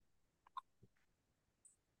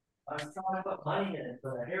I was trying to put money in it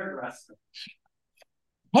for the hairdresser.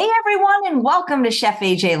 Hey everyone, and welcome to Chef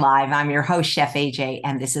AJ Live. I'm your host, Chef AJ,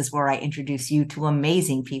 and this is where I introduce you to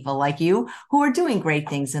amazing people like you who are doing great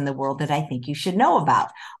things in the world that I think you should know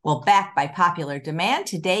about. Well, back by popular demand,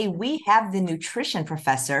 today we have the nutrition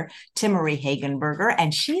professor, Timaree Hagenburger,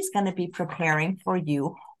 and she's going to be preparing for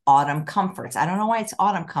you autumn comforts. I don't know why it's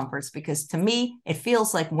autumn comforts because to me, it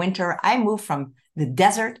feels like winter. I moved from the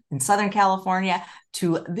desert in Southern California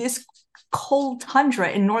to this cold tundra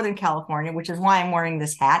in Northern California, which is why I'm wearing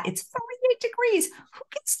this hat. It's 38 degrees. Who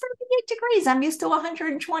gets 38 degrees? I'm used to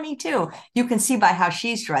 122. You can see by how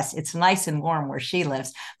she's dressed. It's nice and warm where she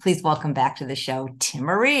lives. Please welcome back to the show,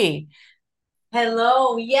 Timaree.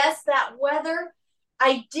 Hello. Yes, that weather.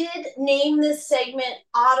 I did name this segment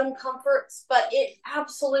Autumn Comforts, but it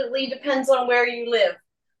absolutely depends on where you live.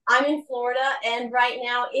 I'm in Florida, and right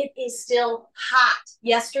now it is still hot.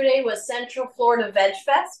 Yesterday was Central Florida Veg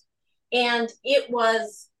Fest, and it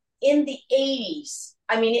was in the 80s.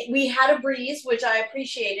 I mean, we had a breeze, which I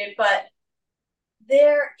appreciated, but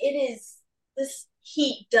there it is. This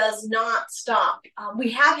heat does not stop.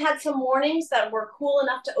 We have had some mornings that were cool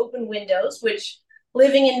enough to open windows, which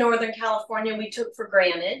living in Northern California, we took for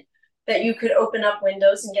granted that you could open up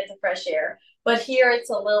windows and get the fresh air. But here it's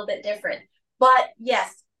a little bit different. But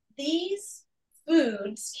yes, these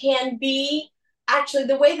foods can be actually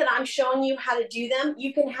the way that I'm showing you how to do them,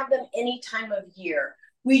 you can have them any time of year.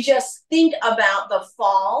 We just think about the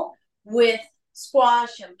fall with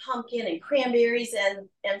squash and pumpkin and cranberries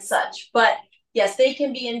and such. But yes, they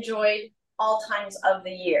can be enjoyed all times of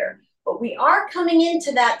the year. But we are coming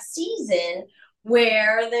into that season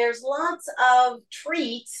where there's lots of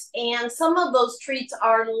treats, and some of those treats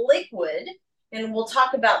are liquid. And we'll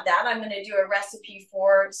talk about that. I'm going to do a recipe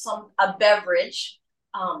for a beverage.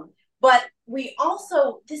 But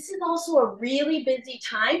this is also a really busy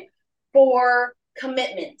time for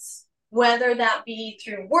commitments, whether that be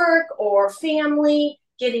through work or family,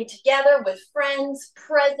 getting together with friends,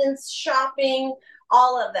 presents, shopping,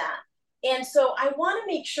 all of that. And so I want to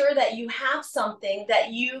make sure that you have something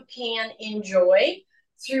that you can enjoy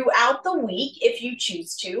throughout the week if you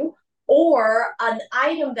choose to, or an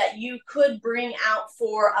item that you could bring out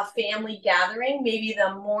for a family gathering, maybe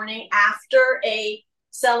the morning after a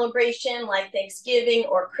celebration like Thanksgiving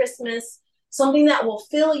or Christmas, something that will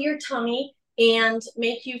fill your tummy and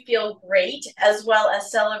make you feel great, as well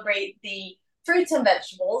as celebrate the fruits and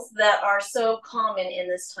vegetables that are so common in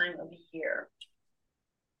this time of year.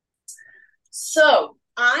 So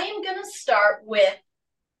I am going to start with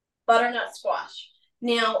butternut squash.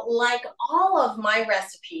 Now, like all of my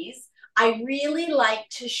recipes, I really like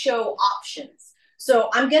to show options. So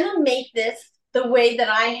I'm going to make this the way that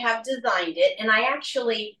I have designed it. And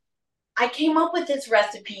I came up with this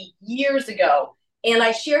recipe years ago, and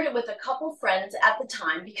I shared it with a couple friends at the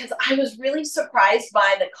time because I was really surprised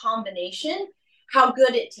by the combination, how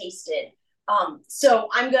good it tasted. So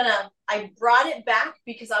I brought it back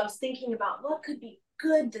because I was thinking about what could be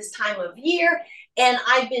good this time of year. And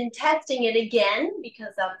I've been testing it again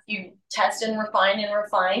because you test and refine and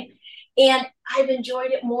refine. And I've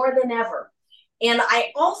enjoyed it more than ever. And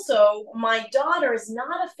my daughter is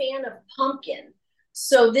not a fan of pumpkin.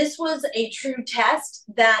 So this was a true test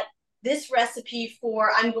that this recipe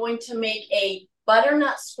I'm going to make a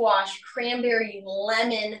butternut squash, cranberry,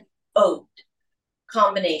 lemon, oat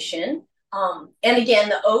combination. And again,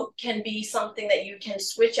 the oat can be something that you can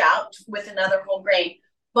switch out with another whole grain.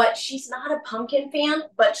 But she's not a pumpkin fan,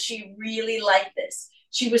 but she really liked this.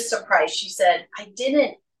 She was surprised. She said, I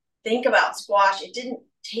didn't think about squash. It didn't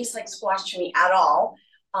taste like squash to me at all.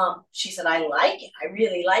 She said, I like it. I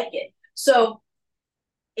really like it. So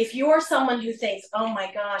if you're someone who thinks, oh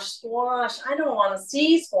my gosh, squash, I don't want to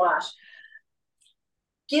see squash,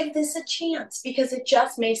 give this a chance because it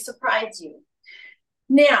just may surprise you.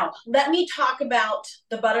 Now, let me talk about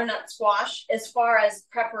the butternut squash as far as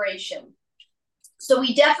preparation. So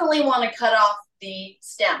we definitely want to cut off the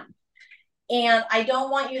stem. And I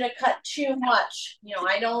don't want you to cut too much.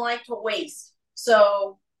 I don't like to waste.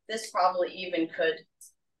 So this probably even could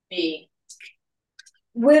be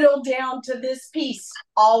whittled down to this piece.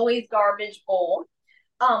 Always garbage bowl.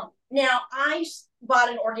 Now, I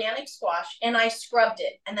bought an organic squash and I scrubbed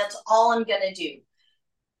it. And that's all I'm going to do.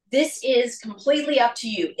 This is completely up to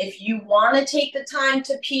you. If you want to take the time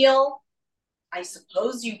to peel, I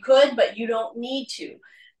suppose you could, but you don't need to.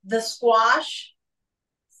 The squash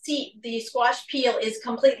peel is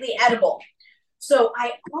completely edible. So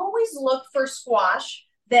I always look for squash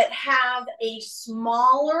that have a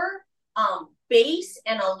smaller base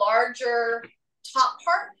and a larger top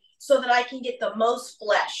part so that I can get the most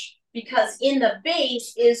flesh. because in the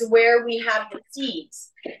base is where we have the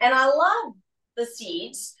seeds. And I love the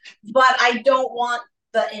seeds, but I don't want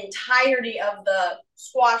the entirety of the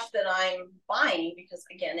squash that I'm buying, because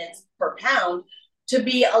again, it's per pound, to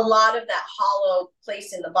be a lot of that hollow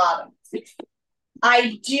place in the bottom.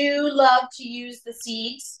 I do love to use the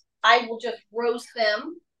seeds. I will just roast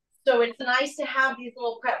them. So it's nice to have these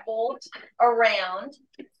little prep bowls around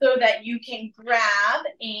so that you can grab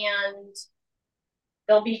and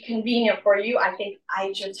they'll be convenient for you. I think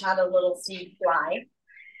I just had a little seed fly.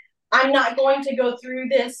 I'm not going to go through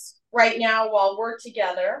this right now while we're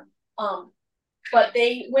together. But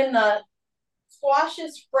when the squash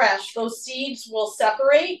is fresh, those seeds will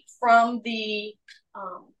separate from the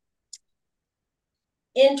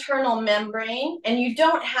internal membrane, and you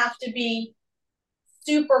don't have to be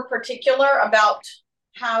super particular about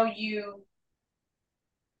how you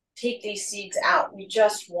take these seeds out. We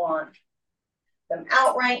just want them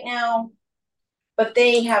out right now, but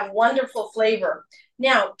they have wonderful flavor.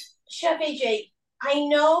 Now, Chef AJ, I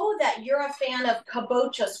know that you're a fan of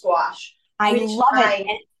kabocha squash. I love it.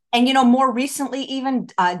 And you know, more recently, even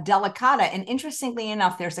delicata. And interestingly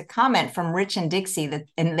enough, there's a comment from Rich and Dixie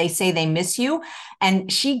and they say they miss you.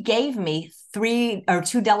 And she gave me 2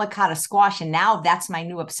 delicata squash. And now that's my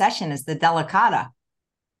new obsession, is the delicata.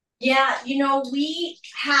 Yeah, you know,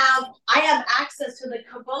 I have access to the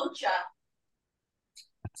kabocha.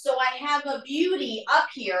 So I have a beauty up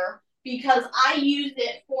here because I used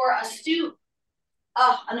it for a soup,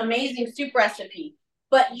 an amazing soup recipe.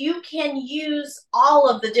 But you can use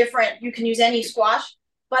you can use any squash.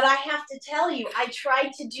 But I have to tell you, I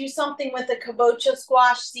tried to do something with the kabocha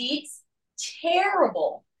squash seeds.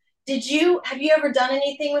 Terrible. Have you ever done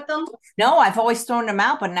anything with them? No, I've always thrown them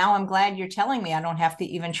out, but now I'm glad you're telling me I don't have to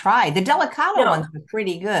even try. The delicata ones are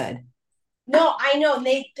pretty good. No, I know.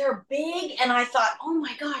 And they're big, and I thought, oh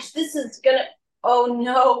my gosh, this is gonna, oh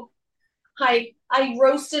no. I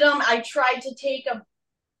roasted them. I tried to take a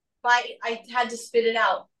bite. I had to spit it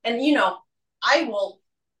out. And you know,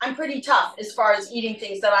 I'm pretty tough as far as eating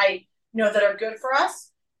things that I know that are good for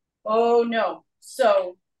us. Oh no.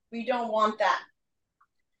 So we don't want that.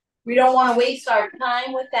 We don't want to waste our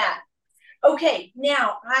time with that. Okay,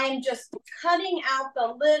 now I'm just cutting out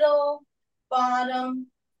the little bottom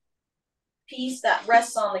piece that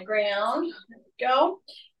rests on the ground. There we go.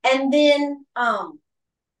 And then, yeah,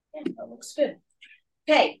 that looks good.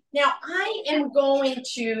 Okay, now I don't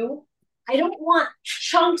want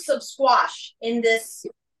chunks of squash in this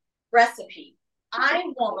recipe. I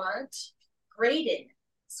want grated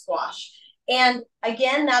squash. And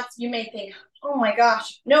again, you may think, oh my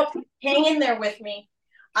gosh, nope, hang in there with me.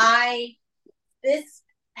 This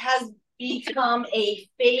has become a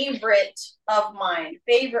favorite of mine,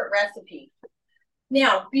 favorite recipe.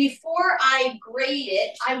 Now, before I grate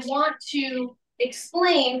it, I want to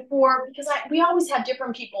explain because we always have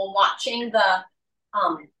different people watching the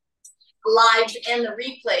lives and the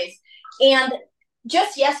replays. And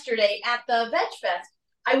just yesterday at the Veg Fest,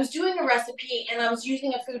 I was doing a recipe and I was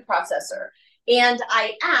using a food processor. And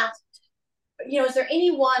I asked, is there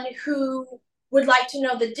anyone who would like to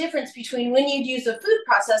know the difference between when you'd use a food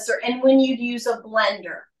processor and when you'd use a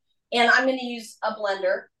blender? And I'm going to use a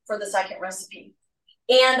blender for the second recipe.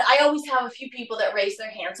 And I always have a few people that raise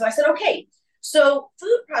their hand. So I said, okay, so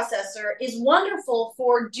food processor is wonderful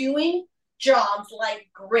for doing jobs like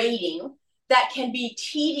grating that can be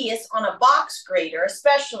tedious on a box grater,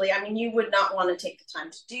 especially, you would not want to take the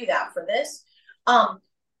time to do that for this.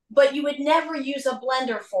 But you would never use a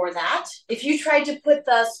blender for that. If you tried to put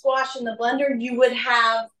the squash in the blender, you would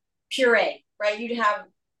have puree, right?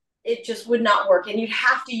 It just would not work, and you'd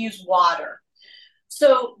have to use water.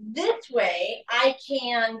 So this way I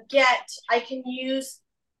can use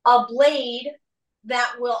a blade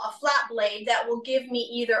a flat blade that will give me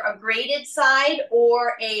either a grated side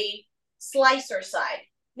or a slicer side.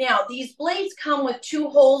 Now, these blades come with 2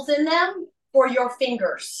 holes in them for your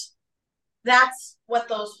fingers. That's what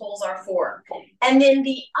those holes are for. And then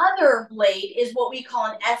the other blade is what we call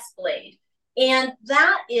an S blade. And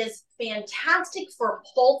that is fantastic for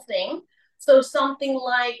pulsing. So something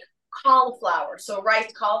like cauliflower. So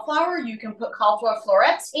rice cauliflower, you can put cauliflower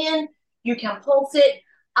florets in, you can pulse it.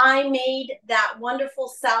 I made that wonderful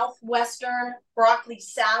Southwestern broccoli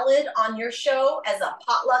salad on your show as a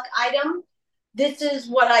potluck item. This is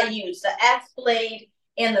what I use, the S blade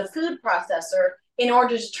and the food processor, in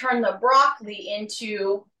order to turn the broccoli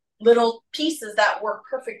into little pieces that work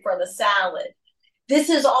perfect for the salad. This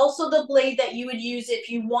is also the blade that you would use if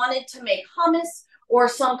you wanted to make hummus or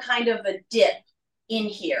some kind of a dip in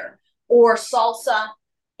here, or salsa.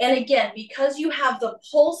 And again, because you have the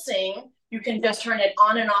pulsing, You can just turn it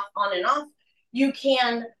on and off, on and off. You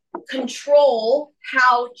can control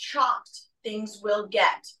how chopped things will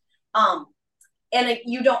get.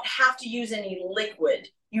 You don't have to use any liquid.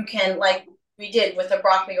 You can, like we did with the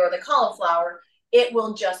broccoli or the cauliflower, it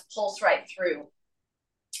will just pulse right through.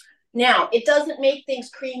 Now, it doesn't make things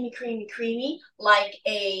creamy like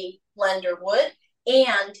a blender would.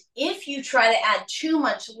 And if you try to add too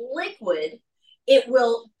much liquid, it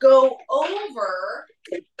will go over.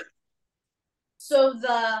 So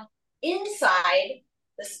the inside,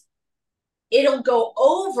 it'll go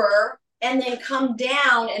over and then come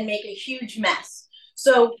down and make a huge mess.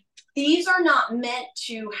 So these are not meant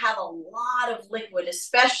to have a lot of liquid,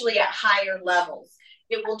 especially at higher levels.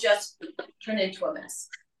 It will just turn into a mess.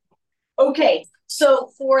 Okay,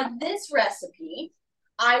 so for this recipe,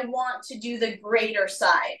 I want to do the grater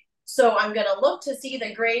side. So I'm going to look to see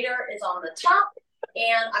the grater is on the top,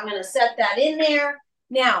 and I'm going to set that in there.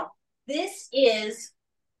 Now, this is,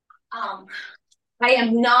 I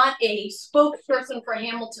am not a spokesperson for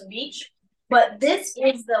Hamilton Beach, but this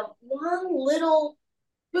is the one little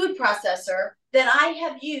food processor that I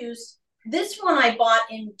have used. This one I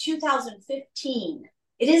bought in 2015.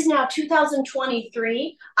 It is now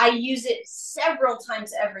 2023. I use it several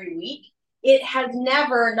times every week. It has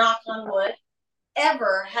never, knock on wood,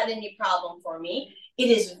 ever had any problem for me. It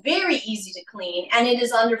is very easy to clean, and it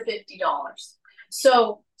is under $50.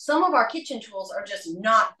 So some of our kitchen tools are just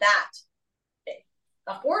not that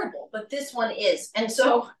affordable, but this one is. And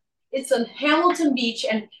so it's in Hamilton Beach,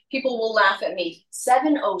 and people will laugh at me.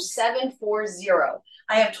 70740.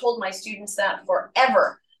 I have told my students that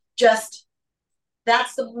forever. Just,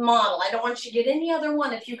 that's the model. I don't want you to get any other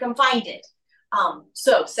one if you can find it.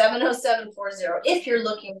 So 70740 if you're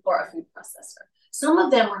looking for a food processor. Some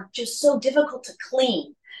of them are just so difficult to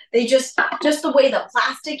clean. They just the way the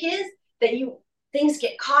plastic is, that things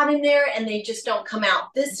get caught in there and they just don't come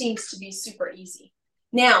out. This seems to be super easy.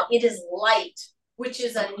 Now, it is light, which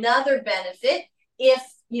is another benefit. If,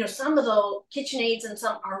 some of the KitchenAids and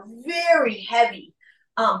some are very heavy.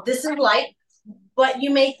 This is light, but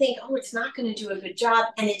you may think, oh, it's not going to do a good job,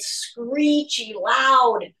 and it's screechy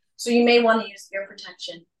loud. So you may want to use ear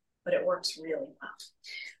protection, but it works really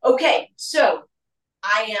well. Okay, so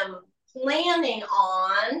I am planning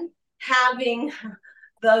on having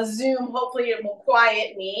the Zoom, hopefully it will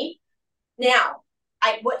quiet me. Now,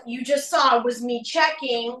 what you just saw was me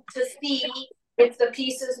checking to see if the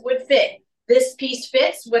pieces would fit. This piece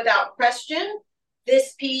fits without question.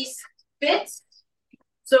 This piece fits.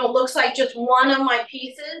 So it looks like just one of my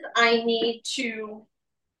pieces I need to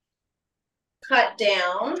cut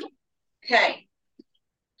down. Okay.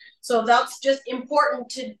 So that's just important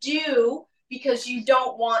to do, because you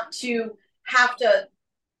don't want to have to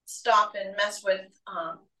stop and mess with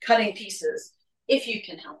cutting pieces if you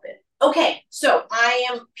can help it. Okay, so I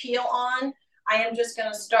am peel on. I am just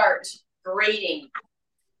going to start grating.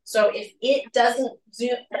 So if it doesn't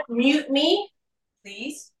mute me,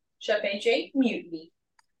 please, Chef AJ, mute me.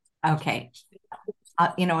 Okay.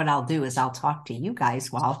 You know what I'll do is I'll talk to you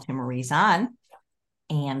guys while Timaree's on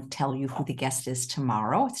and tell you who the guest is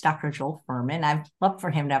tomorrow. It's Dr. Joel Furman. I'd love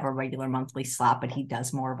for him to have a regular monthly slot, but he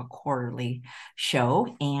does more of a quarterly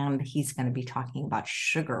show, and he's going to be talking about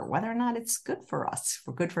sugar, whether or not it's good for us,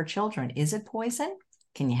 good for children. Is it poison?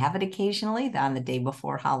 Can you have it occasionally on the day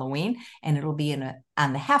before Halloween? And it'll be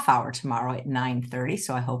on the half hour tomorrow at 9:30.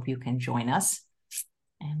 So I hope you can join us.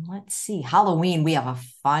 And let's see, Halloween, we have a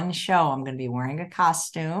fun show. I'm going to be wearing a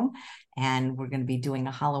costume, and we're going to be doing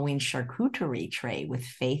a Halloween charcuterie tray with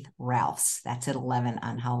Faith Ralph's. That's at 11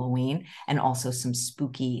 on Halloween, and also some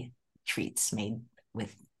spooky treats made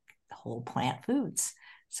with whole plant foods.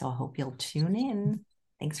 So I hope you'll tune in.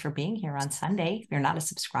 Thanks for being here on Sunday. If you're not a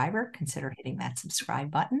subscriber, consider hitting that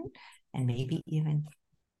subscribe button, and maybe even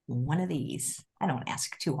one of these. I don't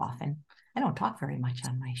ask too often. I don't talk very much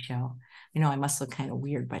on my show. I must look kind of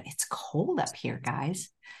weird, but it's cold up here, guys.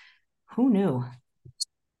 Who knew?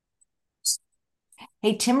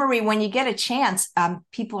 Hey, Timaree, when you get a chance,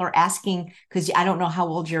 people are asking, because I don't know how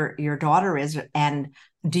old your daughter is, and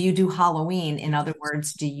do you do Halloween? In other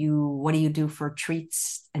words, what do you do for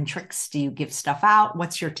treats and tricks? Do you give stuff out?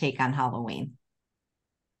 What's your take on Halloween?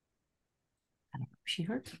 I don't know if she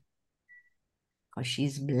heard. Because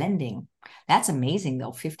she's blending. That's amazing,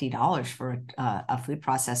 though. $50 for a food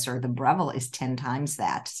processor. The Breville is 10 times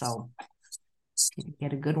that. So you can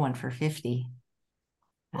get a good one for $50.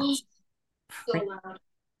 That's so loud.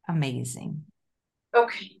 Amazing.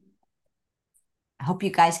 Okay. I hope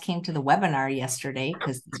you guys came to the webinar yesterday,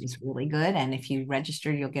 because it was really good. And if you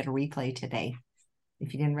registered, you'll get a replay today.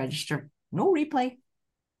 If you didn't register, no replay.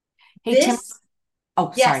 Hey, Tim.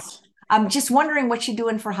 Oh, yes. Sorry. I'm just wondering what you're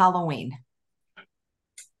doing for Halloween.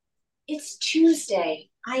 It's Tuesday.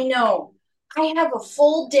 I know. I have a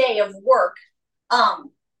full day of work. I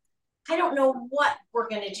don't know what we're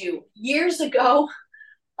gonna do. Years ago,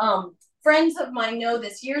 friends of mine know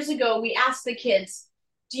this. Years ago, we asked the kids,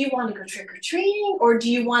 do you want to go trick or treating or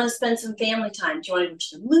do you want to spend some family time? Do you want to go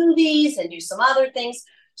to the movies and do some other things?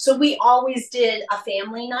 So we always did a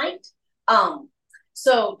family night.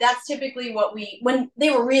 So that's typically what when they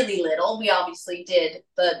were really little, we obviously did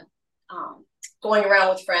the going around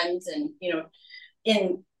with friends and,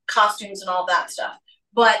 in costumes and all that stuff.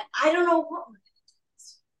 But I don't know what,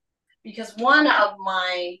 because one of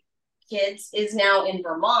my kids is now in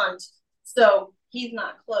Vermont, so he's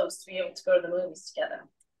not close to be able to go to the movies together.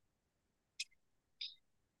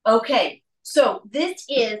 Okay, so this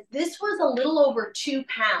was a little over 2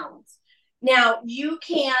 pounds. Now you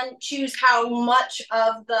can choose how much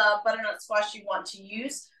of the butternut squash you want to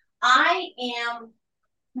use. I am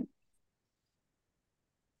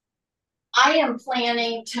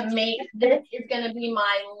planning to make, this is going to be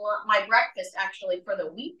my breakfast actually for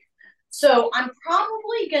the week. So I'm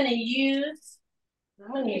probably going to use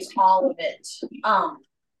all of it.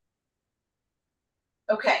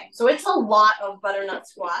 Okay, so it's a lot of butternut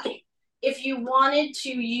squash. If you wanted to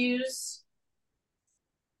use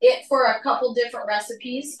it for a couple different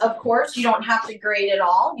recipes, of course, you don't have to grate it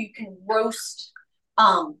all. You can roast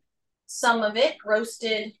some of it.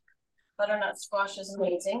 Roasted butternut squash is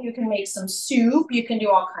amazing. You can make some soup. You can do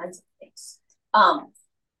all kinds of things.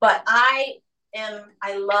 But I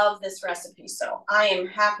love this recipe, so I am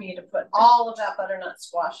happy to put all of that butternut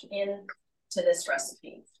squash into this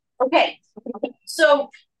recipe. Okay, so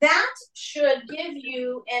that should give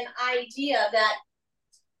you an idea that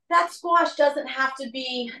squash doesn't have to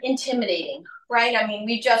be intimidating, right? I mean,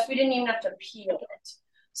 we didn't even have to peel it.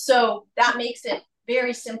 So that makes it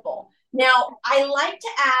very simple. Now, I like to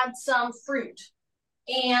add some fruit,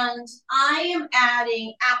 and I am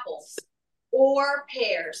adding apples or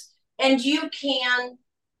pears. And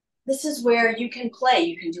this is where you can play.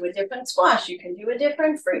 You can do a different squash. You can do a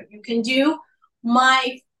different fruit. You can do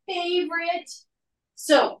my favorite.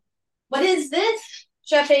 So what is this?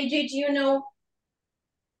 Chef AJ, do you know?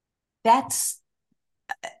 I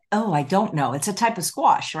don't know. It's a type of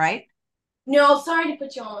squash, right? No, sorry to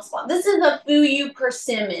put you on the spot. This is a fuyu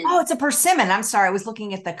persimmon. Oh, it's a persimmon. I'm sorry. I was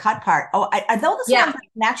looking at the cut part. Oh, are those ones that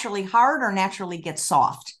naturally hard or naturally get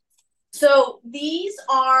soft? So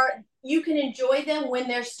you can enjoy them when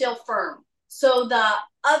they're still firm. So the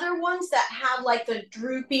other ones that have like the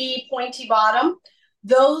droopy, pointy bottom,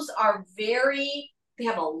 those are they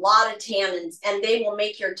have a lot of tannins and they will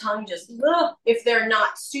make your tongue just, if they're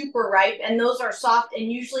not super ripe. And those are soft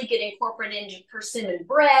and usually get incorporated into persimmon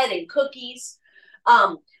bread and cookies.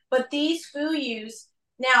 But these fuyus,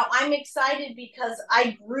 now I'm excited because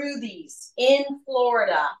I grew these in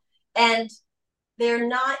Florida and they're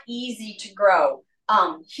not easy to grow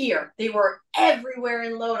here. They were everywhere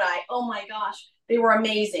in Lodi. Oh my gosh, they were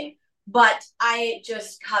amazing. But I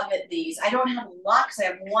just covet these. I don't have a lot because I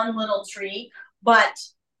have one little tree, but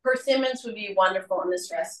persimmons would be wonderful in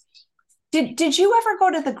this recipe. Did you ever go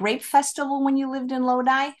to the grape festival when you lived in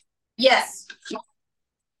Lodi? Yes.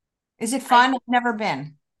 Is it fun? I've never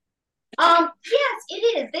been. Yes, it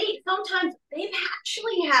is. They've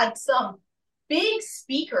actually had some big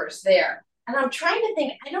speakers there. And I'm trying to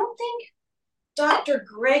think, I don't think Dr.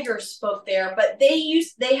 Greger spoke there, but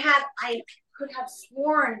I could have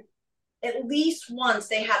sworn at least once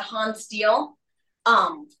they had Hans Steele.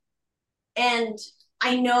 And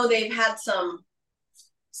I know they've had some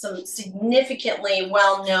significantly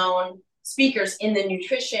well-known speakers in the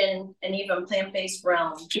nutrition and even plant-based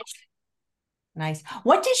realm. Nice.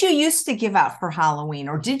 What did you used to give out for Halloween,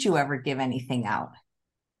 or did you ever give anything out?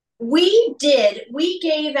 We did. We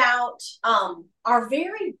gave out our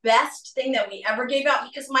very best thing that we ever gave out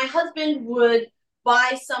because my husband would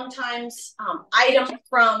buy sometimes items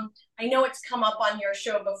from, I know it's come up on your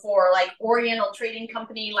show before, like Oriental Trading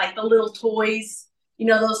Company, like the little toys,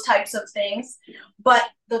 those types of things. But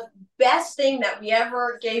the best thing that we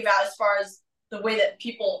ever gave out as far as the way that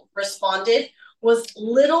people responded was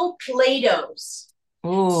little Play-Dohs.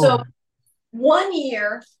 Ooh. So one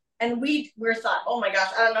year, and we thought, oh my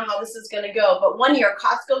gosh, I don't know how this is going to go. But one year,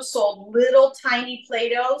 Costco sold little tiny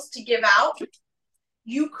Play-Dohs to give out.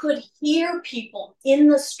 You could hear people in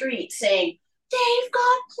the street saying, they've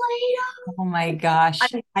got Play-Doh. Oh my gosh.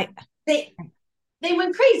 They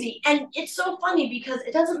went crazy. And it's so funny because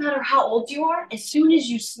it doesn't matter how old you are. As soon as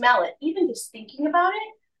you smell it, even just thinking about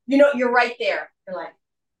it, you're right there. You're like,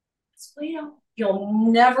 it's Play-Doh. You'll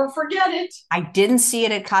never forget it. I didn't see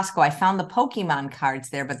it at Costco. I found the Pokemon cards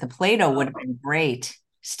there, but the Play-Doh would have been great.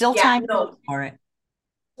 Still time for it.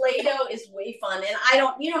 Play-Doh is way fun. And I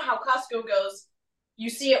don't, you know how Costco goes. You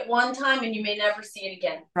see it one time and you may never see it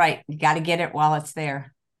again. Right. You got to get it while it's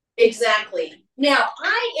there. Exactly. Now,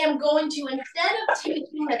 I am going to, instead of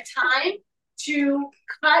taking the time to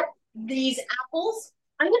cut these apples,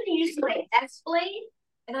 I'm going to use my S-blade,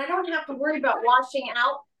 and I don't have to worry about washing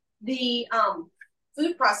out the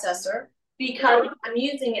food processor because I'm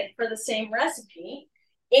using it for the same recipe.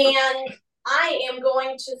 And I am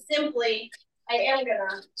going to simply, I am going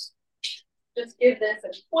to just give this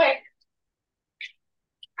a quick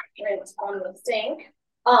rinse on the sink.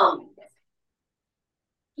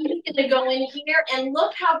 He's going to go in here and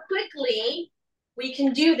look how quickly we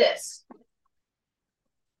can do this.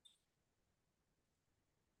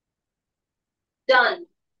 Done.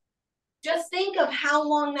 Just think of how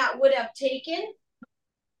long that would have taken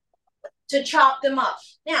to chop them up.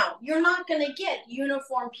 Now, you're not going to get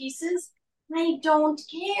uniform pieces. I don't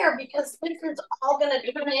care because this is all going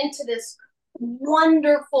to turn into this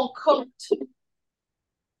wonderful cooked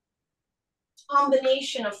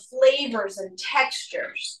combination of flavors and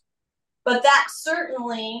textures. But that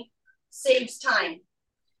certainly saves time.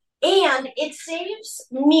 And it saves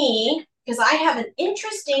me, because I have an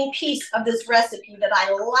interesting piece of this recipe that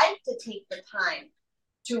I like to take the time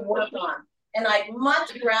to work on. And I'd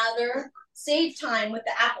much rather save time with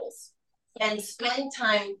the apples and spend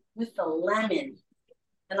time with the lemon.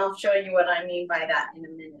 And I'll show you what I mean by that in a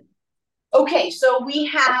minute. Okay, so we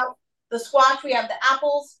have the squash, we have the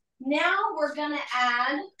apples. Now we're gonna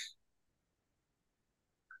add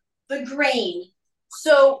the grain.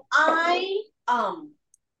 So I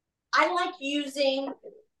like using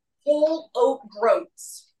whole oat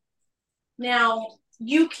groats. Now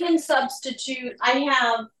you can substitute, I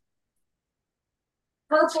have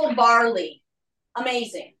purple barley,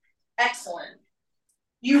 amazing, excellent.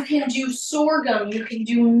 You can do sorghum, you can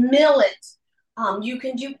do millet, you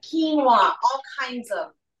can do quinoa, all kinds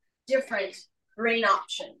of different grain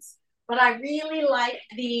options. But I really like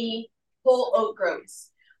the whole oat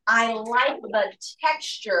groats. I like the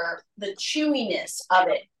texture, the chewiness of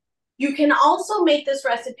it. You can also make this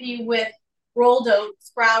recipe with rolled oats,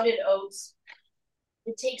 sprouted oats.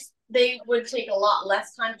 They would take a lot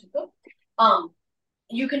less time to cook.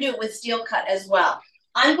 You can do it with steel cut as well.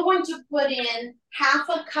 I'm going to put in half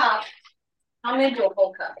a cup. I'm going to do a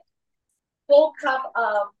whole cup. Full cup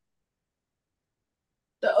of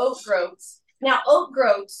the oat groats. Now, oat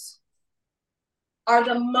groats are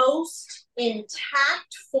the most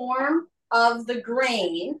intact form of the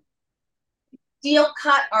grain. Steel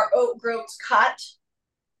cut are oat groats cut.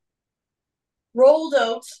 Rolled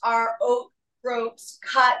oats are oat groats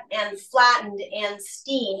cut and flattened and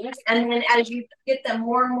steamed. And then as you get them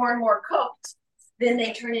more and more and more cooked, then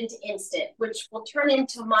they turn into instant, which will turn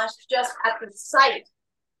into mush just at the sight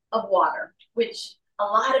of water, which a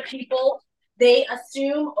lot of people, they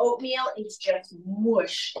assume oatmeal is just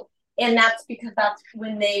mush. And that's because that's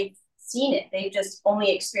when they've seen it. They've just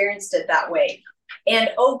only experienced it that way. And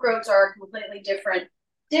oat groats are a completely different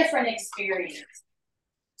experience.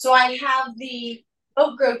 So I have the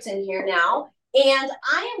oat groats in here now, and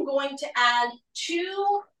I am going to add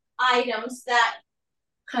 2 items that,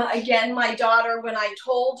 again, my daughter, when I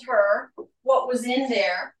told her what was in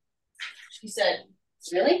there, she said,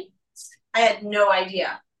 "Really?" I had no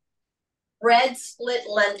idea. Red split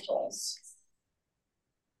lentils.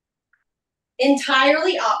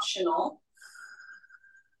 Entirely optional.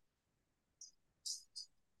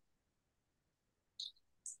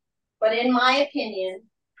 But in my opinion,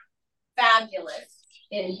 fabulous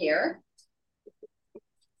in here.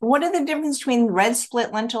 What are the difference between red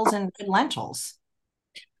split lentils and red lentils?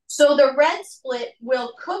 So the red split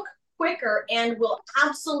will cook quicker and will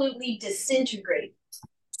absolutely disintegrate.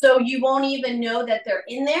 So you won't even know that they're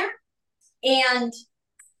in there. And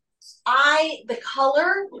the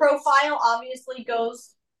color profile obviously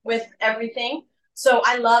goes with everything. So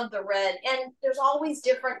I love the red. And there's always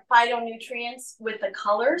different phytonutrients with the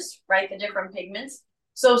colors, right? The different pigments.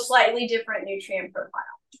 So slightly different nutrient profile.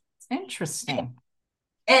 Interesting.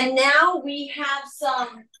 And now we have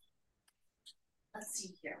some, let's see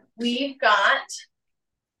here. We've got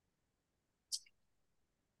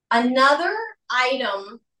another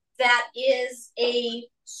item that is a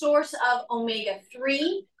source of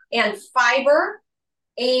omega-3 and fiber,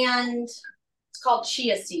 and it's called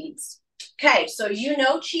chia seeds. Okay, so you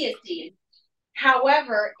know chia seeds.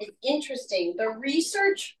 However, it's interesting. The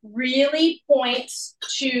research really points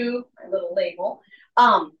to my little label,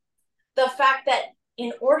 the fact that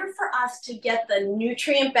in order for us to get the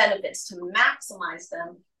nutrient benefits, to maximize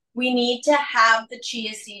them, we need to have the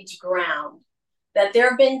chia seeds ground. That there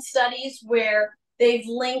have been studies where they've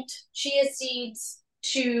linked chia seeds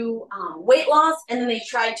to weight loss, and then they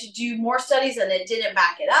tried to do more studies and it didn't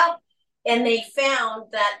back it up. And they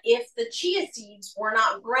found that if the chia seeds were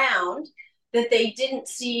not ground, that they didn't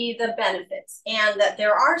see the benefits, and that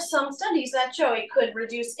there are some studies that show it could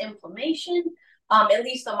reduce inflammation, at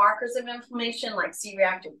least the markers of inflammation like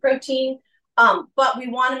C-reactive protein, but we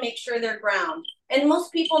want to make sure they're ground. And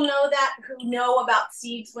most people know that who know about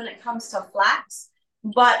seeds when it comes to flax,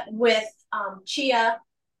 but with chia,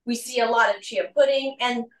 we see a lot of chia pudding,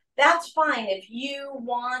 and that's fine if you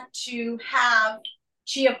want to have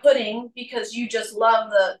chia pudding because you just love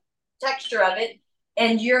the texture of it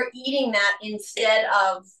and you're eating that instead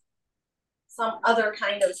of some other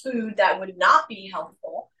kind of food that would not be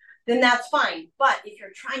helpful, then that's fine. But if you're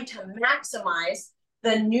trying to maximize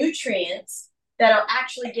the nutrients that are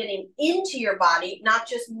actually getting into your body, not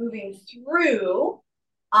just moving through,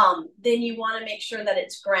 then you want to make sure that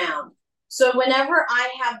it's ground. So whenever I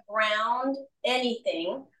have ground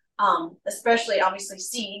anything, especially obviously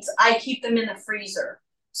seeds, I keep them in the freezer.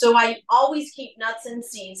 So I always keep nuts and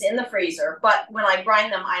seeds in the freezer, but when I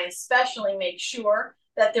grind them, I especially make sure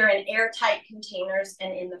that they're in airtight containers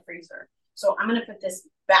and in the freezer. So I'm going to put this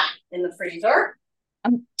back in the freezer.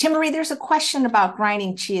 Timaree, there's a question about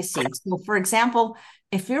grinding chia seeds. So for example,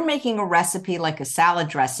 if you're making a recipe like a salad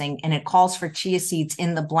dressing and it calls for chia seeds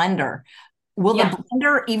in the blender, will the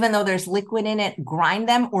blender, even though there's liquid in it, grind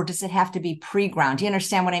them, or does it have to be pre-ground? Do you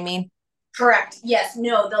understand what I mean? Correct. Yes.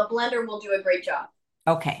 No, the blender will do a great job.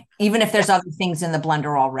 Okay. Even if there's other things in the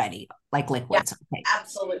blender already, like liquids. Yeah, okay.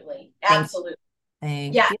 Absolutely. Absolutely.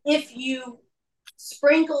 Thank you. If you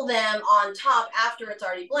sprinkle them on top after it's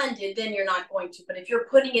already blended, then you're not going to. But if you're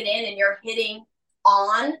putting it in and you're hitting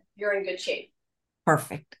on, you're in good shape.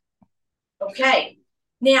 Perfect. Okay.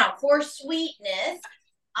 Now, for sweetness,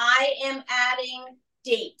 I am adding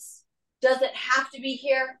dates. Does it have to be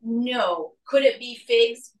here? No. Could it be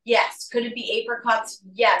figs? Yes. Could it be apricots?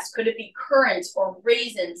 Yes. Could it be currants or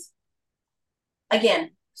raisins?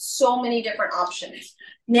 Again, so many different options.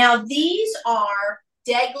 Now, these are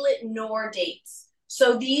Deglet Nor dates.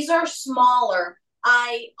 So these are smaller.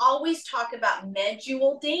 I always talk about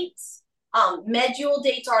medjool dates. Medjool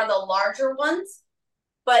dates are the larger ones.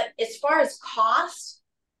 But as far as cost,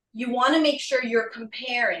 you want to make sure you're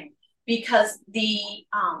comparing, because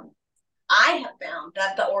I have found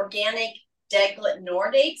that the organic Deglet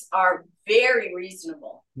Nor dates are very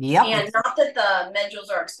reasonable. Yep. And not that the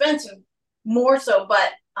medjools are expensive, more so,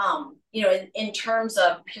 but in terms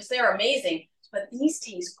of, because they're amazing, but these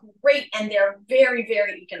taste great and they're very,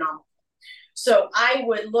 very economical. So I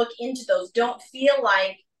would look into those. Don't feel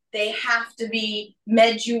like they have to be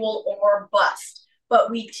medjool or bust, but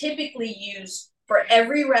we typically use, for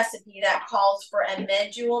every recipe that calls for a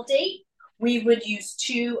medjool date, we would use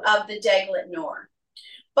 2 of the Deglet Nor.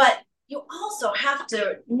 But you also have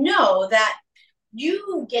to know that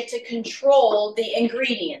you get to control the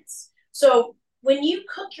ingredients. So when you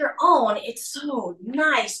cook your own, it's so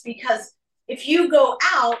nice, because if you go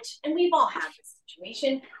out, and we've all had this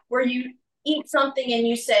situation where you eat something and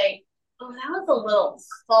you say, oh, that was a little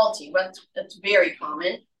salty. That's very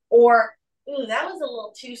common. Or, ooh, that was a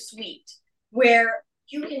little too sweet, where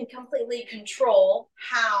you can completely control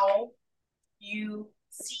how you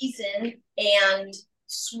season and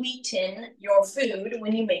sweeten your food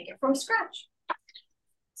when you make it from scratch.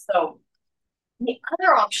 So the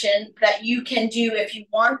other option that you can do if you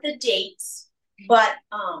want the dates, but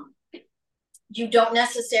you don't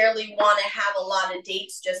necessarily want to have a lot of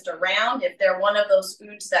dates just around, if they're one of those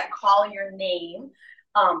foods that call your name,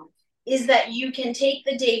 is that you can take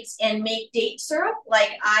the dates and make date syrup,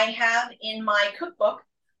 like I have in my cookbook,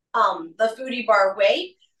 the Foodie Bar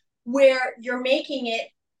Way, where you're making it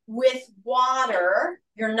with water.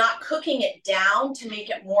 You're not cooking it down to make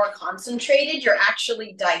it more concentrated. You're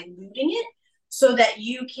actually diluting it so that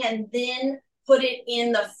you can then put it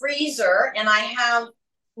in the freezer. And I have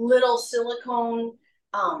little silicone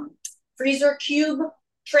freezer cube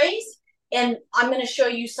trays, and I'm going to show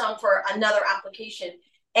you some for another application.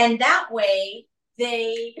 And that way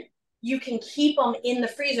you can keep them in the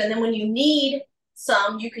freezer, and then when you need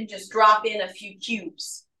some, you can just drop in a few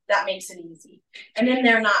cubes. That makes it easy. And then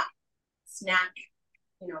they're not snack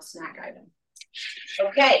item.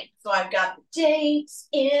 Okay, so I've got the dates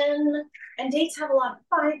in, and dates have a lot of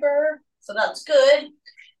fiber, so that's good.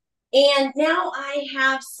 And now I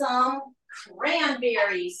have some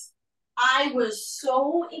cranberries. I was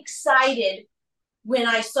so excited when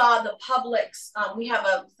I saw the Publix, we have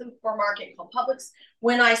a supermarket called Publix.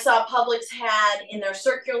 When I saw Publix had in their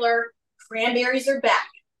circular, cranberries are back.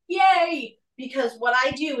 Yay! Because what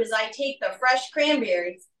I do is I take the fresh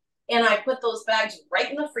cranberries and I put those bags right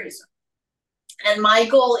in the freezer. And my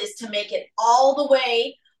goal is to make it all the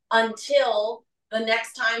way until the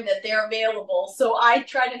next time that they're available. So I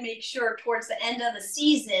try to make sure towards the end of the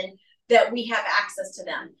season that we have access to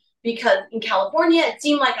them. Because in California, it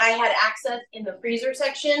seemed like I had access in the freezer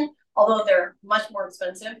section, although they're much more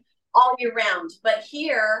expensive, all year round. But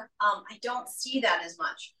here, I don't see that as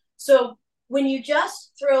much. So when you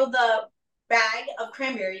just throw the bag of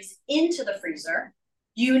cranberries into the freezer,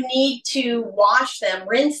 you need to wash them,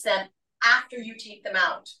 rinse them after you take them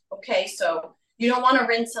out. Okay, so you don't want to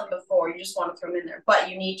rinse them before, you just want to throw them in there,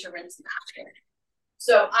 but you need to rinse them after.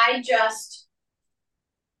 So I just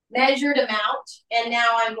measured them out, and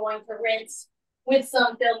now I'm going to rinse with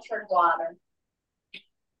some filtered water.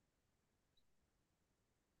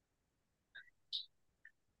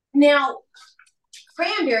 Now,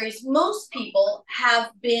 cranberries, most people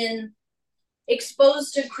have been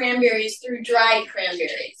exposed to cranberries through dried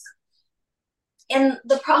cranberries. And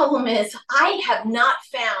the problem is I have not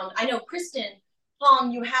found, I know Kristen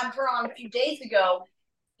Hong, you had her on a few days ago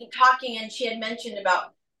talking, and she had mentioned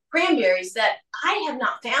about cranberries, that I have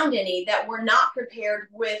not found any that were not prepared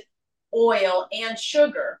with oil and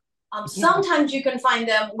sugar. Sometimes you can find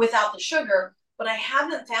them without the sugar, but I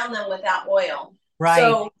haven't found them without oil. Right.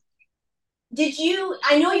 So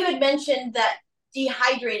I know you had mentioned that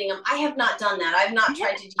dehydrating them. I have not done that. I've not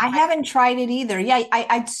tried to dehydrate. I haven't tried it either. Yeah,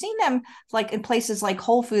 I've seen them like in places like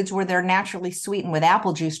Whole Foods where they're naturally sweetened with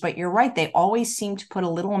apple juice, but you're right. They always seem to put a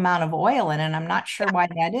little amount of oil in, and I'm not sure why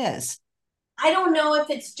that is. I don't know if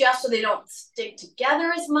it's just so they don't stick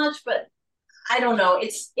together as much, but I don't know.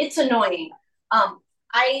 It's annoying.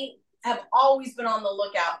 I have always been on the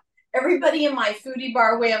lookout. Everybody in my Foodie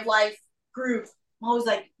Bar Way of Life group, I'm always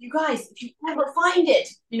like, you guys, if you ever find it,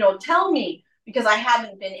 tell me, because I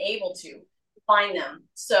haven't been able to find them.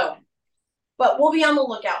 So, but we'll be on the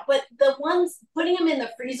lookout. But the ones, putting them in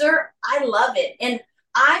the freezer, I love it. And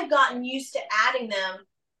I've gotten used to adding them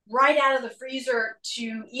right out of the freezer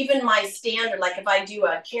to even my standard. Like if I do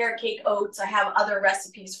a carrot cake oats, I have other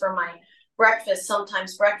recipes for my breakfast,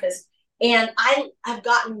 sometimes breakfast. And I have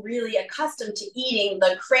gotten really accustomed to eating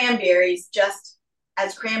the cranberries just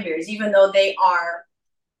as cranberries, even though they are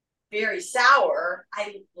very sour.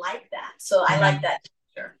 I like that. So I like that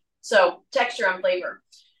texture. So texture and flavor.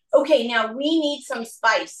 Okay, now we need some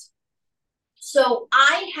spice. So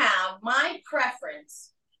my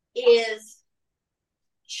preference is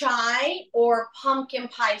chai or pumpkin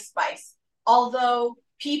pie spice. Although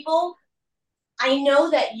I know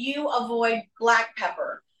that you avoid black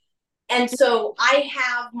pepper. And so I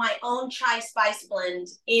have my own chai spice blend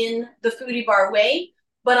in the Foodie Bar Way,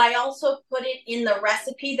 but I also put it in the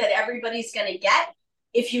recipe that everybody's going to get.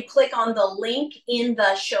 If you click on the link in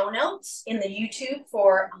the show notes in the YouTube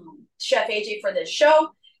for Chef AJ for this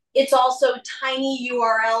show, it's also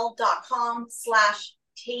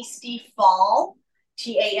tinyurl.com/tastyfall,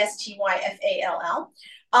 TASTYFALL.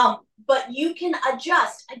 But you can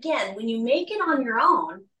adjust. Again, when you make it on your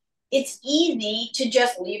own, it's easy to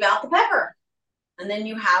just leave out the pepper. And then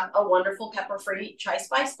you have a wonderful pepper-free chai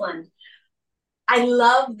spice blend. I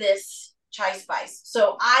love this chai spice.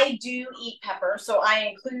 So I do eat pepper, so I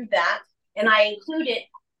include that. And I include it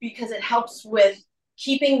because it helps with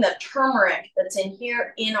keeping the turmeric that's in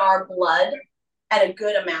here in our blood at a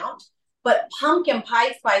good amount. But pumpkin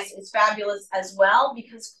pie spice is fabulous as well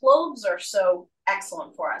because cloves are so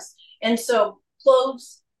excellent for us. And so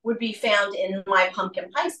cloves would be found in my pumpkin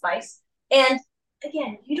pie spice. And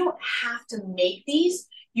again, you don't have to make these.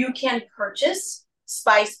 You can purchase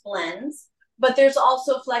spice blends, but there's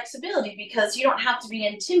also flexibility because you don't have to be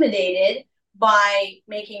intimidated by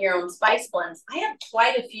making your own spice blends. I have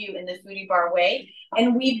quite a few in the Foodie Bar Way,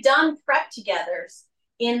 and we've done prep-togethers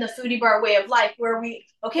in the Foodie Bar Way of Life where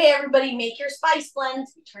okay, everybody make your spice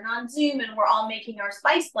blends. We turn on Zoom and we're all making our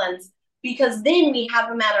spice blends because then we have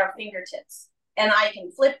them at our fingertips. And I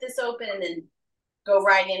can flip this open and then go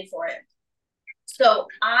right in for it. So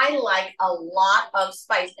I like a lot of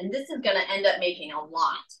spice, and this is going to end up making a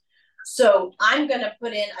lot. So I'm going to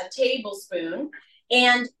put in a tablespoon,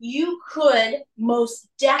 and you could most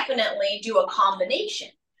definitely do a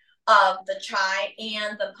combination of the chai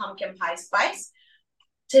and the pumpkin pie spice.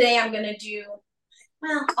 Today I'm going to do,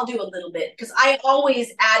 I'll do a little bit because I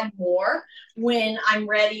always add more when I'm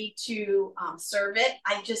ready to serve it.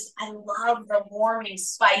 I love the warming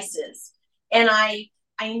spices. And I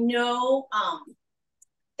know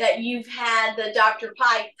that you've had the Dr.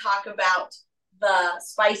 Pike talk about the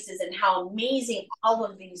spices and how amazing all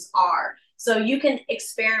of these are. So you can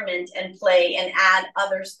experiment and play and add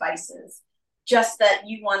other spices, just that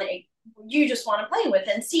you just want to play with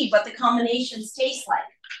and see what the combinations taste like.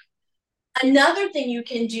 Another thing you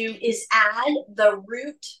can do is add the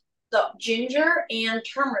root, the ginger and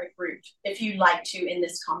turmeric root, if you'd like to, in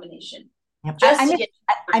this combination. Yep.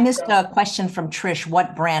 I missed a question from Trish.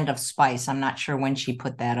 What brand of spice? I'm not sure when she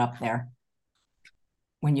put that up there.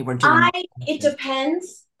 When you were doing it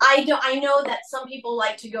depends. I know that some people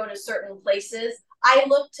like to go to certain places. I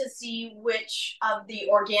look to see which of the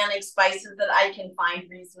organic spices that I can find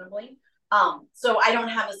reasonably. So I don't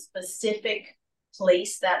have a specific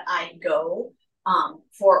place that I go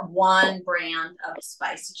for one brand of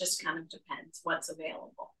spice. It just kind of depends what's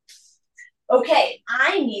available. Okay,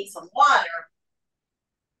 I need some water.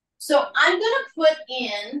 So I'm going to put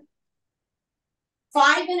in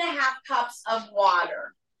 5.5 cups of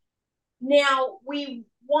water. Now we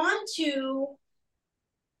want to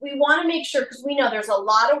make sure, because we know there's a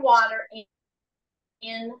lot of water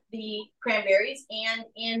in the cranberries and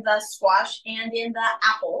in the squash and in the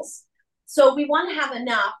apples. So we want to have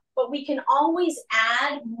enough, but we can always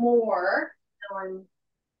add more.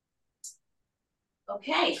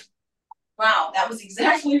 Okay. Wow, that was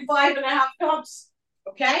exactly 5.5 cups.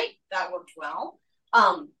 Okay, that worked well.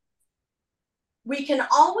 We can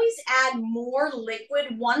always add more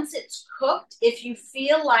liquid once it's cooked if you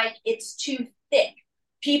feel like it's too thick.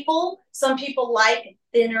 Some people like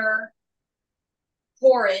thinner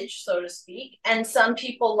porridge, so to speak, and some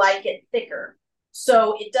people like it thicker.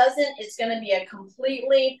 So it's going to be a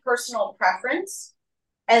completely personal preference,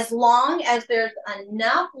 as long as there's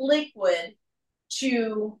enough liquid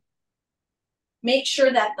to make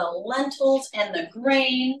sure that the lentils and the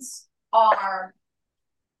grains are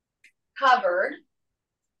covered.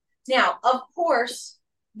 Now, of course,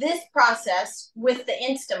 this process with the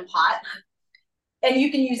Instant Pot, and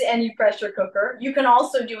you can use any pressure cooker. You can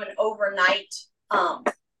also do an overnight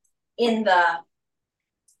in the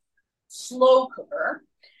slow cooker.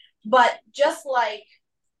 But just like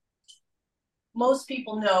most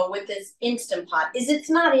people know with this Instant Pot, it's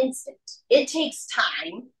not instant. It takes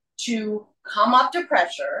time to come up to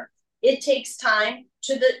pressure. It takes time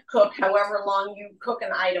to cook however long you cook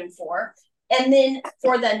an item for. And then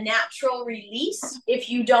for the natural release, if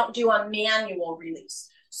you don't do a manual release.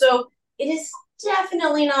 So it is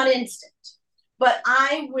definitely not instant. But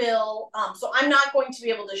I will, so I'm not going to be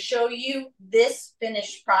able to show you this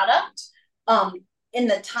finished product in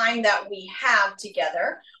the time that we have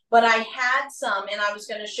together. But I had some, and I was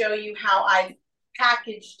going to show you how I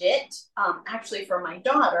packaged it, actually for my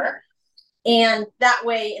daughter. And that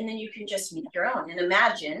way, and then you can just make your own and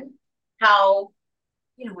imagine how,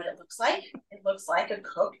 what it looks like. It looks like a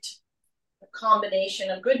combination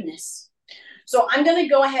of goodness. So I'm going to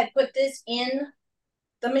go ahead, put this in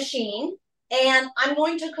the machine, and I'm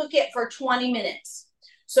going to cook it for 20 minutes.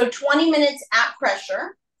 So 20 minutes at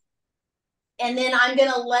pressure. And then I'm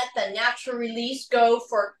going to let the natural release go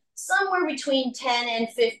for somewhere between 10 and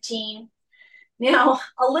 15. Now,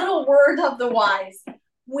 a little word of the wise.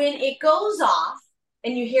 When it goes off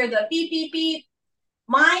and you hear the beep, beep, beep,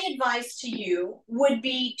 my advice to you would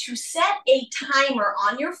be to set a timer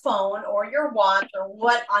on your phone or your watch or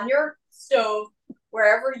on your stove,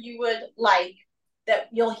 wherever you would like, that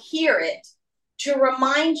you'll hear it, to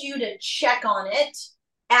remind you to check on it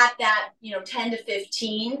at that, 10 to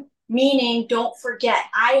 15, meaning don't forget,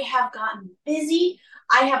 I have gotten busy.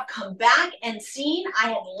 I have come back and seen I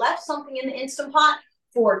had left something in the Instant Pot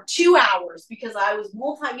for 2 hours because I was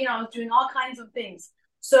I was doing all kinds of things.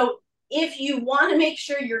 So if you want to make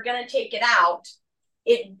sure you're going to take it out,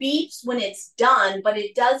 it beeps when it's done, but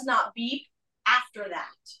it does not beep after that.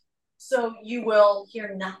 So you will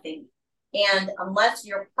hear nothing. And unless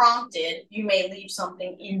you're prompted, you may leave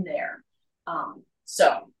something in there.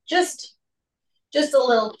 So just a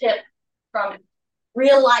little tip from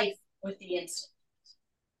real life with the Instant.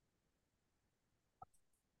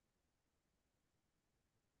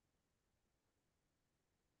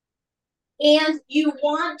 And you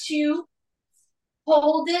want to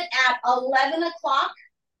hold it at 11 o'clock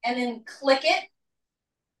and then click it.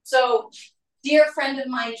 So, dear friend of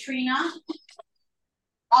mine, Trina,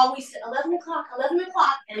 always said 11 o'clock,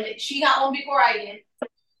 and she got one before I did.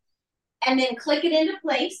 And then click it into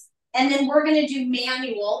place. And then we're going to do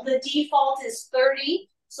manual. The default is 30,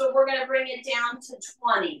 so we're going to bring it down to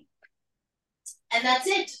 20. And that's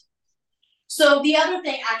it. So the other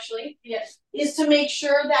thing, actually, is to make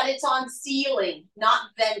sure that it's on sealing, not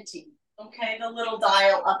venting. Okay, the little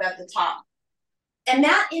dial up at the top. And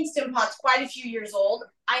that Instant Pot's quite a few years old.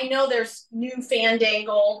 I know there's new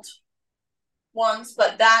fandangled ones,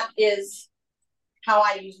 but that is how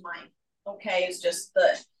I use mine. Okay, it's just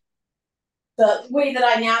the way that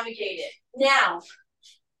I navigate it. Now,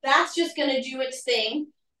 that's just going to do its thing.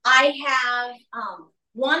 I have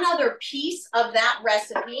one other piece of that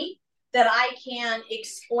recipe that I can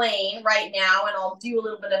explain right now, and I'll do a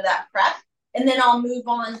little bit of that prep, and then I'll move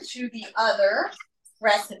on to the other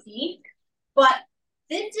recipe. But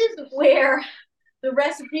this is where the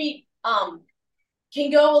recipe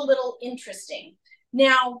can go a little interesting.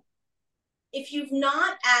 Now, if you've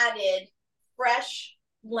not added fresh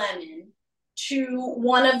lemon to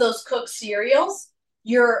one of those cooked cereals,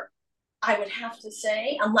 I would have to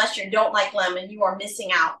say, unless you don't like lemon, you are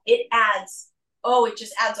missing out. It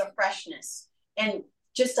just adds a freshness and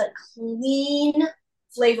just a clean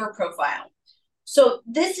flavor profile. So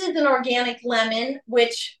this is an organic lemon,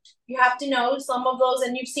 which you have to know some of those,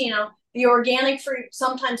 and you've seen them. The organic fruit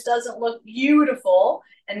sometimes doesn't look beautiful,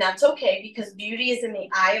 and that's okay because beauty is in the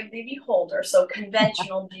eye of the beholder, so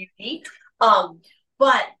conventional beauty.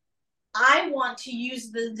 But I want to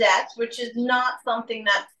use the zest, which is not something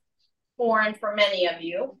that's foreign for many of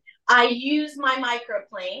you. I use my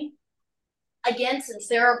microplane. Again, since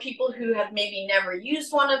there are people who have maybe never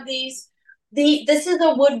used one of these, this is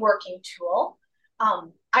a woodworking tool.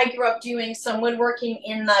 I grew up doing some woodworking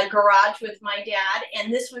in the garage with my dad,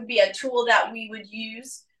 and this would be a tool that we would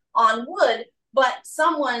use on wood, but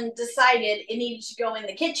someone decided it needed to go in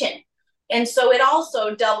the kitchen. And so it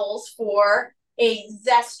also doubles for a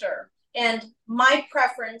zester. And my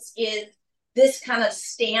preference is this kind of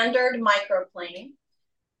standard microplane.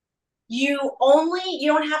 You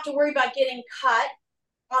don't have to worry about getting cut.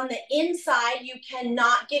 On the inside, you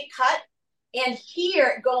cannot get cut. And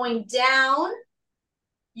here, going down,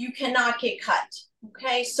 you cannot get cut.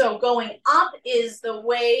 Okay, so going up is the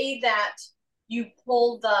way that you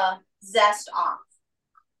pull the zest off.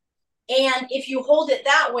 And if you hold it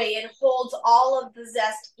that way, it holds all of the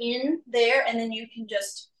zest in there, and then you can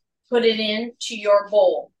just put it into your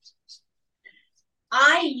bowl.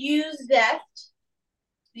 I use zest,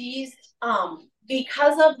 these,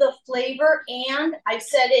 because of the flavor, and I've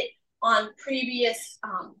said it on previous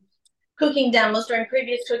cooking demos,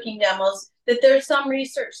 that there's some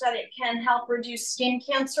research that it can help reduce skin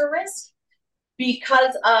cancer risk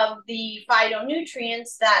because of the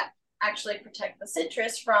phytonutrients that actually protect the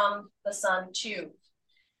citrus from the sun too.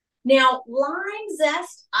 Now, lime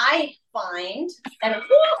zest, I find, and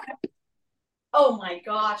oh my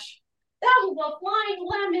gosh, that was a flying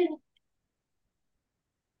lemon.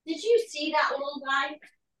 Did you see that little guy?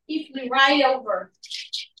 He flew right over.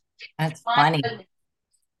 That's funny. Goodness.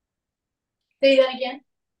 Say that again.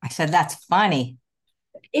 I said, that's funny.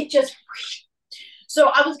 It just, so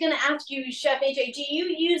I was going to ask you, Chef AJ, do you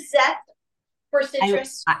use zest for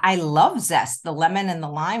citrus? I love zest, the lemon and the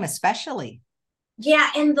lime especially. Yeah,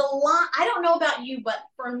 and the lime, I don't know about you, but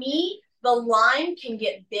for me, the lime can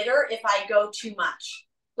get bitter if I go too much.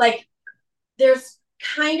 Like, there's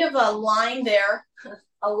kind of a line there,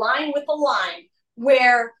 a line with a line,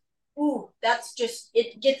 where, that's just,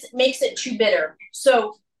 makes it too bitter.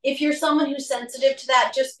 So if you're someone who's sensitive to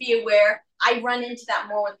that, just be aware. I run into that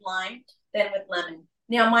more with lime than with lemon.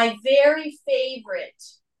 Now, my very favorite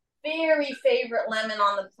lemon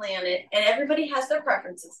on the planet, and everybody has their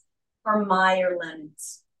preferences, are Meyer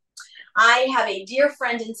lemons. I have a dear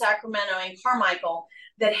friend in Sacramento and Carmichael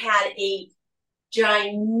that had a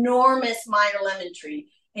ginormous Meyer lemon tree,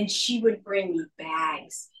 and she would bring me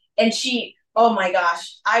bags. And oh my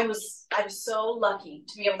gosh, I was so lucky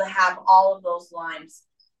to be able to have all of those limes.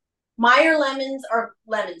 Meyer lemons are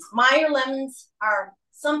lemons. Meyer lemons are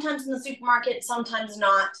sometimes in the supermarket, sometimes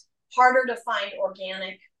not. Harder to find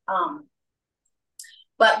organic.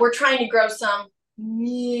 But we're trying to grow some.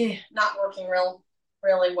 Not working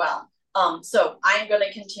really well. So I'm going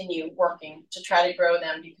to continue working to try to grow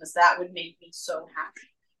them because that would make me so happy.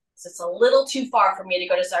 So it's a little too far for me to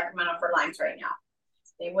go to Sacramento for limes right now.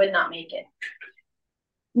 They would not make it.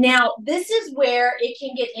 Now, this is where it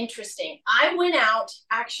can get interesting. I went out,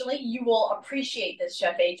 actually, you will appreciate this,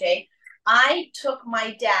 Chef AJ. I took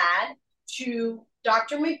my dad to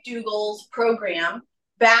Dr. McDougall's program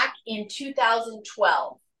back in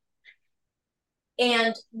 2012.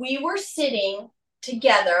 And we were sitting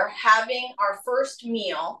together having our first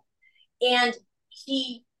meal, and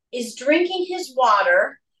he is drinking his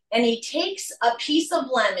water, and he takes a piece of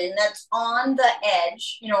lemon that's on the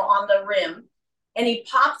edge, on the rim, and he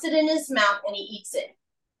pops it in his mouth and he eats it.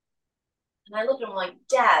 And I look at him like,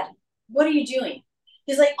 Dad, what are you doing?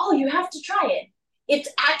 He's like, oh, you have to try it. It's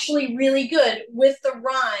actually really good with the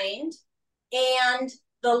rind and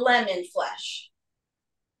the lemon flesh.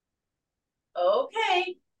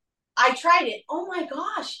 Okay. I tried it. Oh my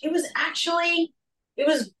gosh, it was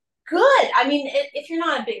good. I mean, if you're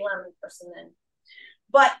not a big lemon person, then,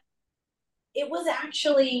 but it was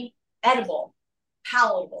actually edible,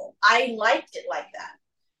 palatable. I liked it like that.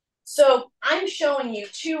 So I'm showing you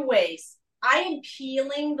two ways. I am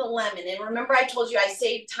peeling the lemon. And remember I told you I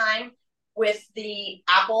saved time with the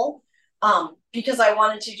apple because I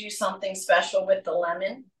wanted to do something special with the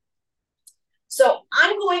lemon. So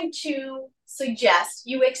I'm going to suggest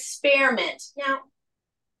you experiment. Now,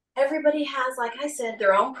 everybody has, like I said,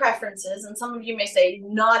 their own preferences. And some of you may say,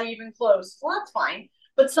 not even close. Well, that's fine.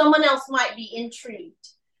 But someone else might be intrigued.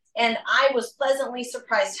 And I was pleasantly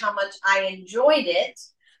surprised how much I enjoyed it,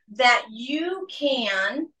 that you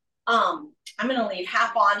can, I'm going to leave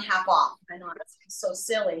half on, half off. I know that's so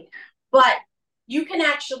silly, but you can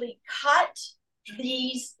actually cut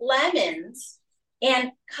these lemons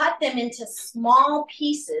and cut them into small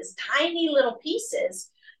pieces, tiny little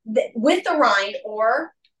pieces with the rind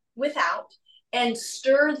or without, and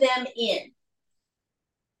stir them in.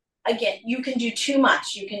 Again, you can do too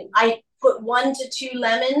much. I put 1 to 2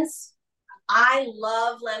 lemons. I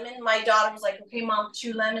love lemon. My daughter was like, okay, Mom,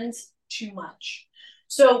 2 lemons, too much.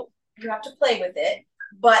 So you have to play with it.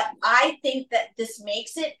 But I think that this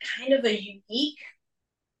makes it kind of a unique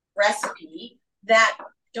recipe that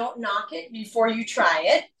don't knock it before you try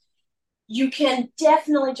it. You can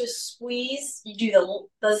definitely just squeeze, you do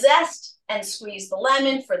the zest and squeeze the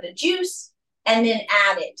lemon for the juice and then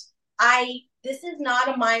add it. This is not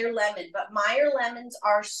a Meyer lemon, but Meyer lemons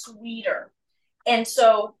are sweeter. And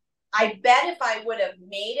so I bet if I would have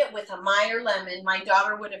made it with a Meyer lemon, my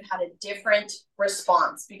daughter would have had a different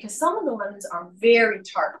response because some of the lemons are very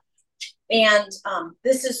tart. And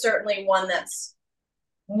this is certainly one that's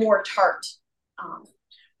more tart.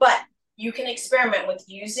 But you can experiment with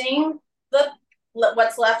using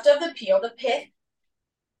what's left of the peel, the pith,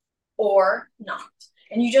 or not.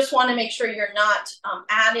 And you just want to make sure you're not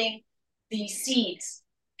adding the seeds.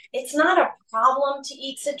 It's not a problem to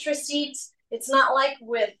eat citrus seeds. It's not like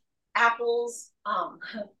with apples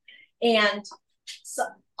and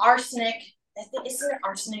arsenic. Isn't it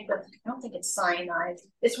arsenic? But I don't think it's cyanide.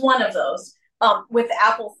 It's one of those with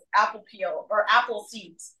apple peel or apple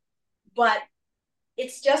seeds. But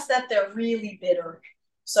it's just that they're really bitter.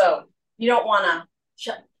 So you don't want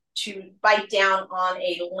to bite down on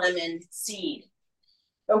a lemon seed.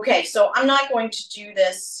 Okay, so I'm not going to do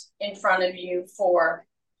this in front of you for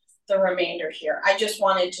the remainder here. I just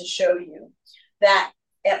wanted to show you that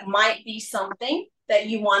it might be something that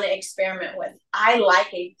you want to experiment with. I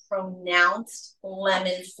like a pronounced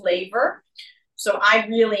lemon flavor, so I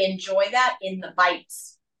really enjoy that in the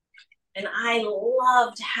bites. And I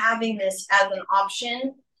loved having this as an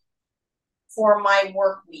option for my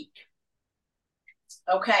work week.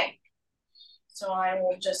 Okay, so I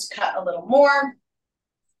will just cut a little more.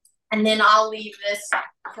 And then I'll leave this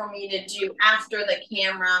for me to do after the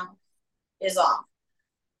camera is off.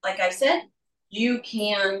 Like I said, you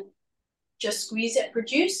can just squeeze it for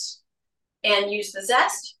juice and use the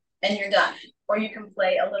zest and you're done. Or you can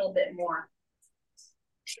play a little bit more.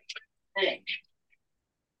 Okay.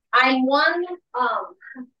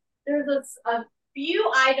 There's a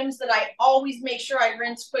few items that I always make sure I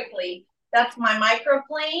rinse quickly. That's my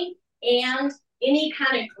microplane and any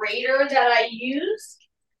kind of grater that I use.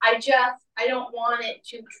 I don't want it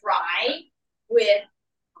to dry with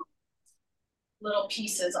little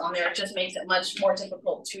pieces on there. It just makes it much more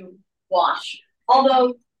difficult to wash.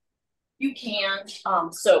 Although you can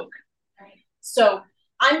soak. So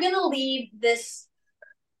I'm going to leave this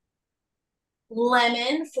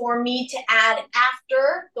lemon for me to add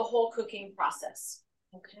after the whole cooking process.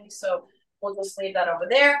 Okay, so we'll just leave that over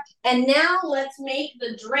there. And now let's make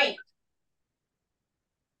the drink.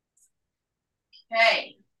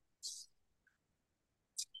 Okay.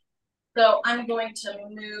 So I'm going to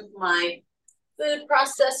move my food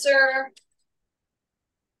processor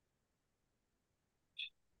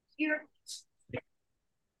here.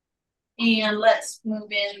 And let's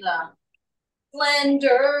move in the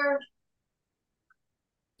blender.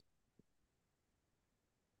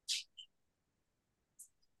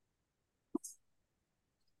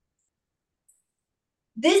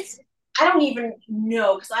 This, I don't even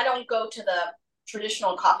know because I don't go to the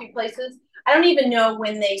traditional coffee places. I don't even know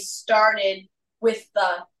when they started with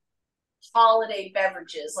the holiday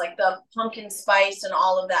beverages, like the pumpkin spice and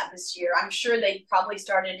all of that this year. I'm sure they probably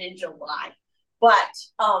started in July. But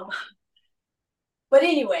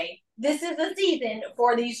anyway, this is the season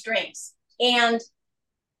for these drinks. And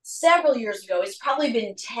several years ago, it's probably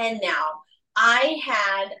been 10 now, I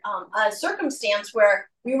had a circumstance where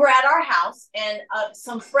we were at our house and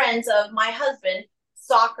some friends of my husband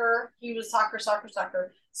soccer. He was soccer.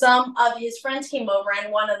 Some of his friends came over,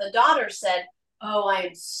 and one of the daughters said, "Oh, I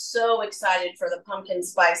am so excited for the pumpkin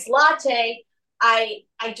spice latte. I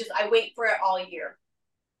wait for it all year."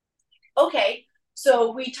 Okay,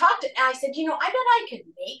 so we talked, and I said, I bet I could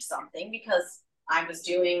make something because I was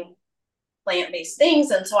doing plant-based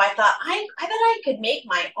things, and so I thought I bet I could make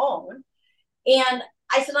my own. And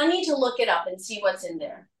I said, I need to look it up and see what's in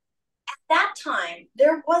there. At that time,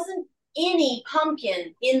 there wasn't any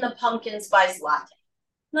pumpkin in the pumpkin spice latte.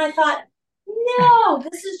 And I thought, no,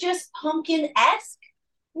 this is just pumpkin-esque.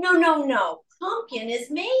 No. Pumpkin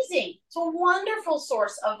is amazing. It's a wonderful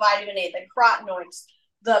source of vitamin A, the carotenoids,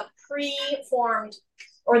 the preformed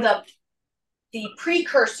or the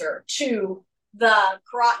precursor to the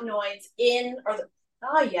carotenoids in, or the,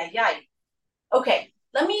 Okay,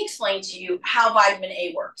 let me explain to you how vitamin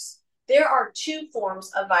A works. There are two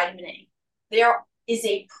forms of vitamin A. There is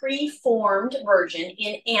a preformed version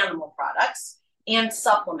in animal products and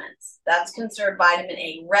supplements. That's considered vitamin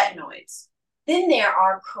A retinoids. Then there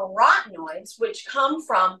are carotenoids, which come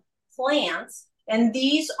from plants, and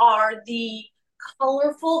these are the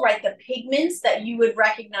colorful, right, the pigments that you would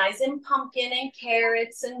recognize in pumpkin and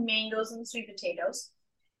carrots and mangoes and sweet potatoes.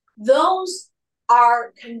 Those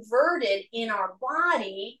are converted in our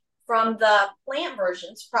body from the plant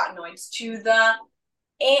versions, carotenoids, to the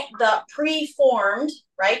preformed,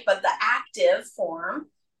 right, but the active form,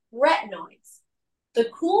 retinoids. The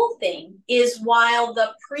cool thing is, while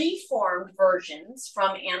the preformed versions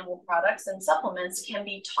from animal products and supplements can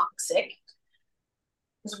be toxic,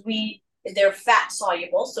 because they're fat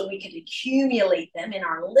soluble, so we can accumulate them in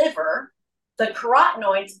our liver, the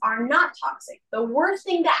carotenoids are not toxic. The worst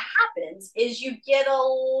thing that happens is you get a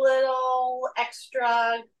little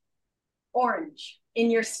extra orange in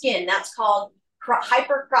your skin. That's called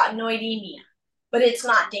hypercarotenoidemia. But it's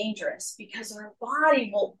not dangerous because our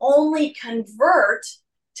body will only convert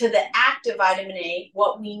to the active vitamin A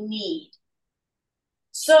what we need.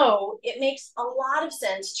 So it makes a lot of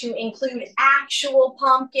sense to include actual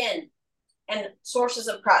pumpkin and sources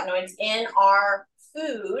of carotenoids in our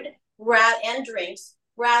food and drinks,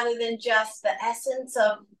 rather than just the essence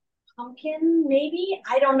of pumpkin, maybe.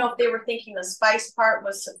 I don't know if they were thinking the spice part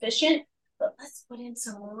was sufficient, but let's put in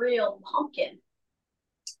some real pumpkin.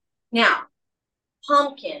 Now,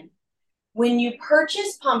 pumpkin. When you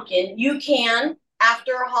purchase pumpkin, you can,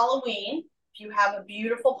 after Halloween, if you have a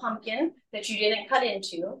beautiful pumpkin that you didn't cut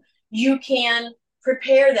into, you can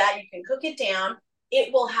prepare that. You can cook it down.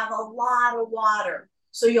 It will have a lot of water.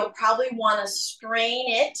 So you'll probably want to strain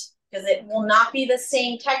it because it will not be the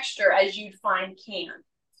same texture as you'd find canned.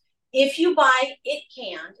 If you buy it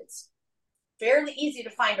canned, it's fairly easy to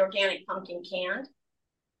find organic pumpkin canned.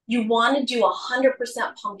 You want to do 100%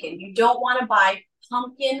 pumpkin. You don't want to buy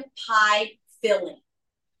pumpkin pie filling.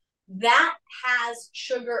 That has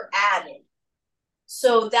sugar added.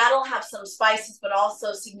 So that'll have some spices, but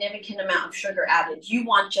also a significant amount of sugar added. You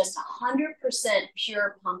want just 100%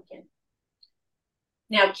 pure pumpkin.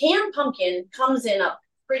 Now, canned pumpkin comes in a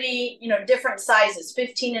pretty, different sizes,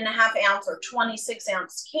 15.5-ounce or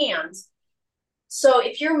 26-ounce cans. So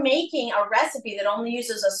if you're making a recipe that only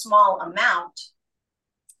uses a small amount,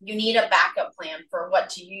 you need a backup plan for what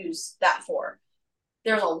to use that for.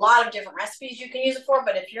 There's a lot of different recipes you can use it for,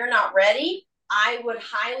 but if you're not ready, I would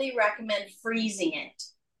highly recommend freezing it.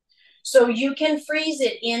 So you can freeze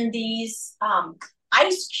it in these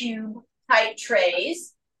ice cube type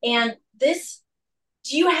trays. And this,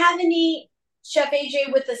 do you have any, Chef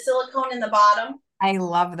AJ, with the silicone in the bottom? I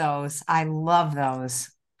love those. I love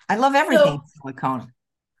everything silicone.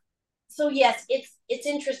 So yes, it's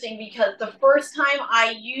interesting because the first time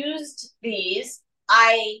I used these,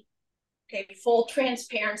 full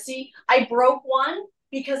transparency, I broke one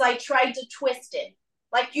because I tried to twist it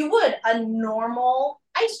like you would a normal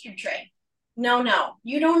ice cube tray. No,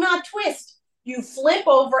 you do not twist. You flip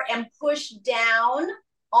over and push down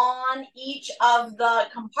on each of the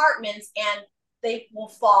compartments and they will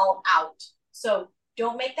fall out. So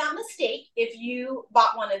don't make that mistake if you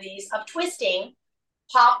bought one of these of twisting.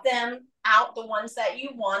 Pop them out, the ones that you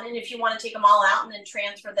want, and if you want to take them all out and then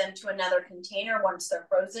transfer them to another container once they're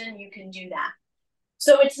frozen, you can do that.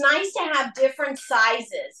 So it's nice to have different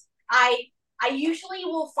sizes. I usually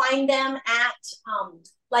will find them at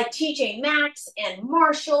like TJ Maxx and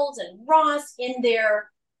Marshalls and Ross in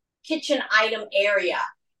their kitchen item area.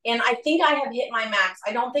 And I think I have hit my max.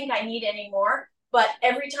 I don't think I need any more, but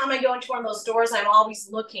every time I go into one of those stores, I'm always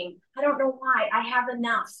looking. I don't know why. I have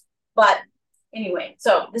enough. But anyway,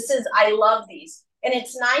 so I love these. And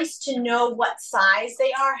it's nice to know what size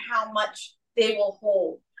they are, how much they will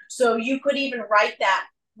hold. So you could even write that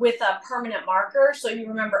with a permanent marker. So you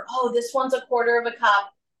remember, oh, this one's 1/4 of a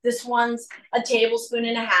cup. This one's a 1.5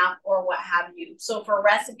 tablespoons, or what have you. So for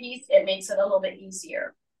recipes, it makes it a little bit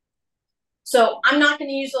easier. So I'm not going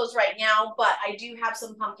to use those right now, but I do have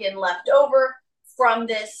some pumpkin left over from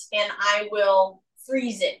this, and I will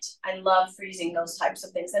freeze it. I love freezing those types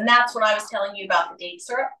of things. And that's what I was telling you about the date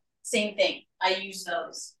syrup. Same thing. I use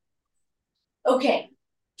those. Okay.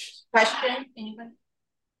 Question? Anybody?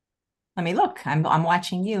 Let me look. I'm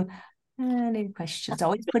watching you. Any questions?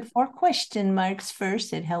 Always put 4 question marks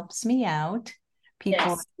first. It helps me out. People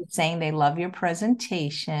Yes. are saying they love your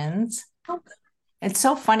presentations. Oh, it's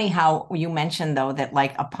so funny how you mentioned, though, that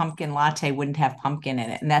like a pumpkin latte wouldn't have pumpkin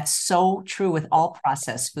in it. And that's so true with all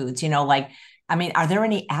processed foods. You know, like, I mean, are there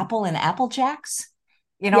any apple in Apple Jacks?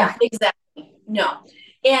 You know? Yeah, exactly. No.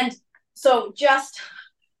 And so just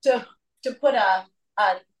to put a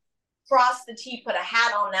cross the T, put a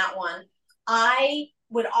hat on that one, I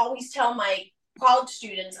would always tell my college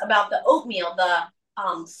students about the oatmeal, the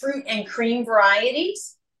fruit and cream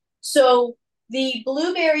varieties. So the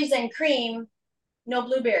blueberries and cream, no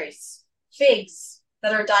blueberries. Figs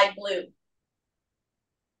that are dyed blue.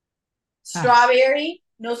 Strawberry,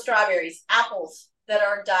 no strawberries. Apples that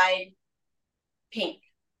are dyed pink.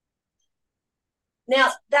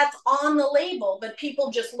 Now, that's on the label, but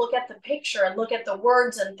people just look at the picture and look at the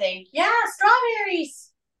words and think, yeah,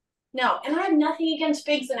 strawberries. No, and I have nothing against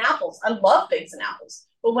figs and apples. I love figs and apples.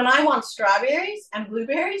 But when I want strawberries and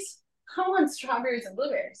blueberries, I want strawberries and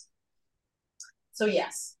blueberries. So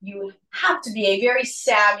yes, you have to be a very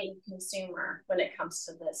savvy consumer when it comes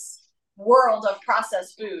to this world of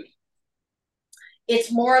processed food. It's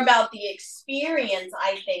more about the experience,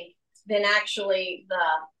 I think, than actually the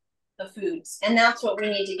foods. And that's what we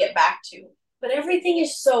need to get back to. But everything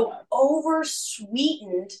is so over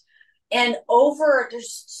sweetened and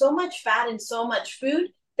there's so much fat and so much food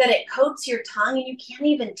that it coats your tongue and you can't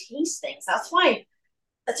even taste things.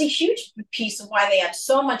 That's a huge piece of why they add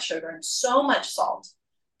so much sugar and so much salt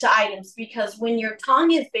to items, because when your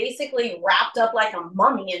tongue is basically wrapped up like a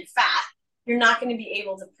mummy in fat, you're not going to be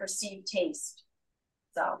able to perceive taste.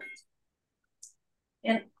 So,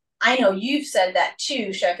 and I know you've said that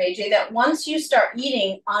too, Chef AJ, that once you start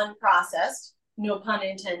eating unprocessed, no pun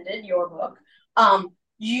intended, your book,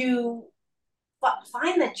 you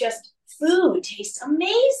find that just food tastes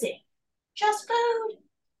amazing. Just food.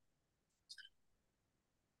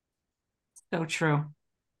 So true.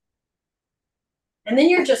 And then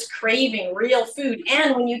you're just craving real food.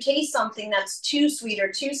 And when you taste something that's too sweet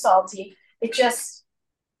or too salty, it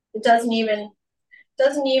doesn't even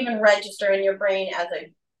register in your brain as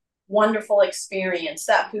a wonderful experience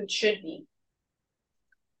that food should be.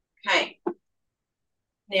 Okay.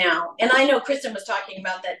 Now, and I know Kristen was talking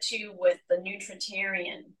about that too with the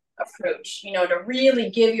nutritarian approach, you know, to really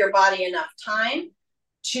give your body enough time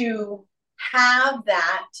to have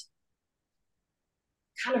that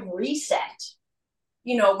kind of reset,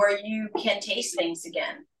 you know, where you can taste things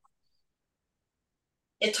again.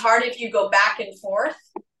 It's hard if you go back and forth.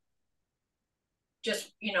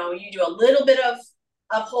 Just, you know, you do a little bit of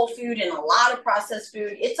whole food and a lot of processed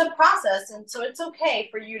food. It's a process, and so it's okay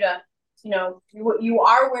for you to, you know, you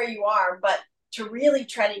are where you are, but to really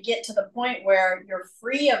try to get to the point where you're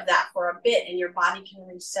free of that for a bit and your body can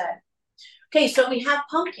reset. Okay, so we have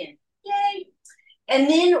pumpkin. Yay. And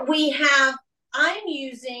then I'm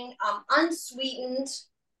using unsweetened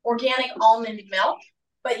organic almond milk,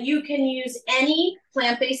 but you can use any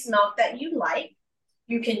plant-based milk that you like.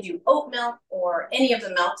 You can do oat milk or any of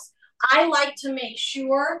the milks. I like to make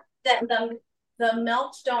sure that the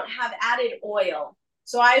milks don't have added oil.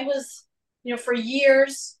 So I was, you know, for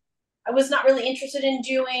years, I was not really interested in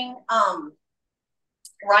doing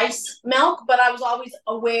rice milk, but I was always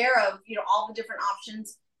aware of, you know, all the different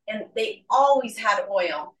options, and they always had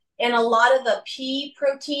oil. And a lot of the pea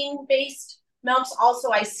protein based milks also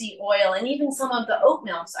I see oil, and even some of the oat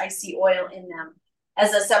milks I see oil in them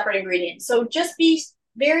as a separate ingredient. So just be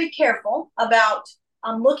very careful about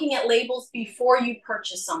looking at labels before you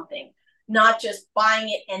purchase something, not just buying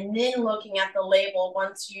it and then looking at the label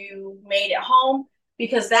once you made it home,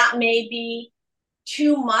 because that may be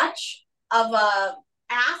too much of a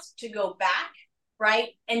ask to go back, right?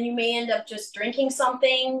 And you may end up just drinking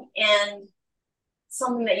something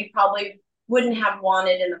that you probably wouldn't have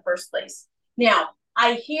wanted in the first place. Now,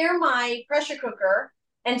 I hear my pressure cooker,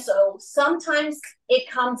 and so sometimes it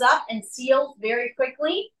comes up and seals very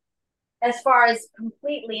quickly as far as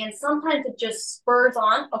completely, and sometimes it just spurs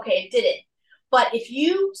on. Okay, it did it. But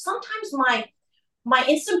sometimes my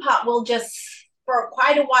Instant Pot will just, for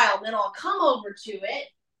quite a while, then I'll come over to it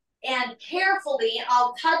and carefully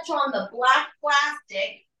I'll touch on the black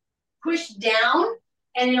plastic push down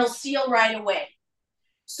and it'll seal right away.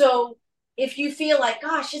 So if you feel like,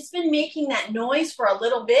 gosh, it's been making that noise for a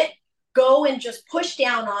little bit, go and just push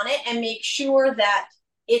down on it and make sure that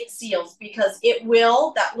it seals, because it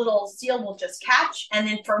will, that little seal will just catch. And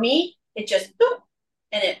then for me, it just boop,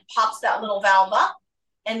 and it pops that little valve up,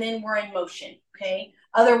 and then we're in motion, okay?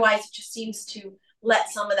 Otherwise, it just seems to let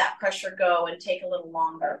some of that pressure go and take a little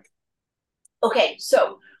longer. Okay,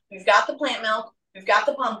 so we've got the plant milk, we've got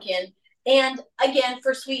the pumpkin, and again,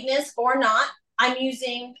 for sweetness or not, I'm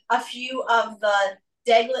using a few of the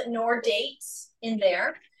Deglet Nor dates in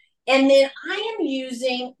there. And then I am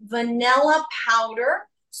using vanilla powder.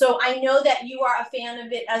 So I know that you are a fan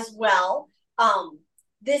of it as well.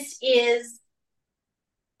 This is,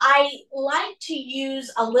 I like to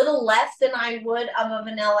use a little less than I would of a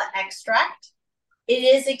vanilla extract. It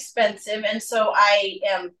is expensive, and so I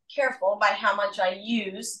am careful by how much I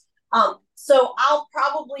use. So I'll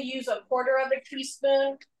probably use 1/4 of a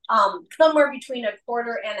teaspoon, somewhere between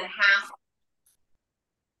 1/4 and 1/2.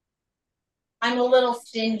 I'm a little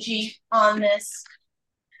stingy on this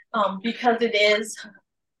because it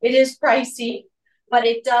is pricey, but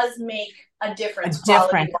it does make a difference.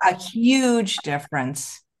 A huge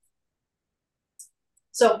difference.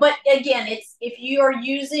 So, but again, if you are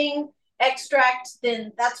using extract,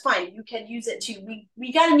 then that's fine. You can use it too.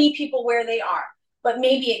 We got to meet people where they are, but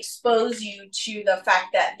maybe expose you to the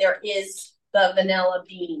fact that there is the vanilla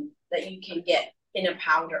bean that you can get in a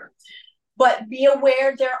powder. But be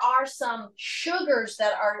aware there are some sugars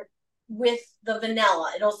that are with the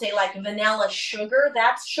vanilla. It'll say like vanilla sugar.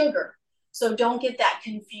 That's sugar. So don't get that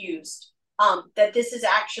confused. That this is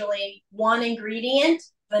actually one ingredient,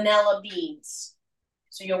 vanilla beans.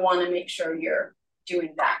 So you'll want to make sure you're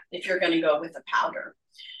doing that if you're going to go with a powder.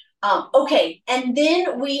 Okay, and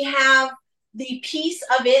then we have the piece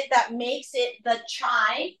of it that makes it the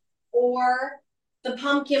chai or the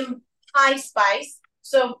pumpkin pie spice.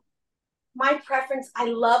 So my preference, I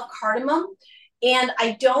love cardamom, and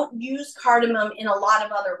I don't use cardamom in a lot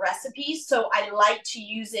of other recipes. So I like to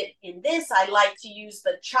use it in this. I like to use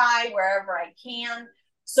the chai wherever I can.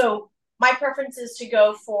 So my preference is to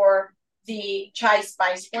go for the chai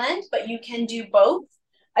spice blend, but you can do both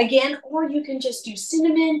again, or you can just do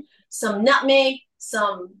cinnamon, some nutmeg,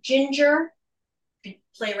 some ginger,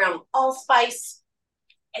 play around with allspice.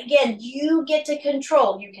 Again, you get to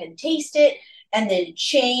control. You can taste it and then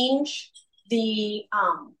change the,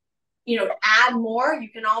 add more. You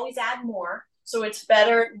can always add more. So it's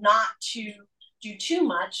better not to do too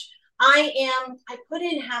much. I put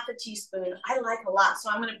in 1/2 teaspoon. I like a lot, so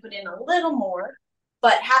I'm going to put in a little more,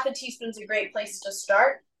 but 1/2 teaspoon is a great place to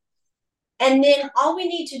start. And then all we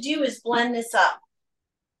need to do is blend this up.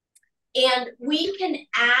 And we can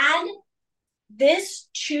add this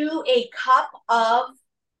to a cup of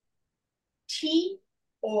tea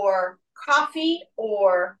or coffee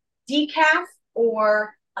or decaf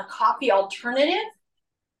or a coffee alternative.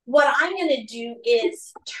 What I'm going to do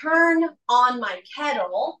is turn on my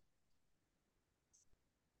kettle.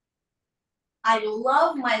 I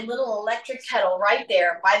love my little electric kettle right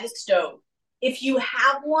there by the stove. If you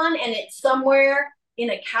have one and it's somewhere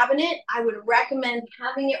in a cabinet, I would recommend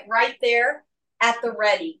having it right there at the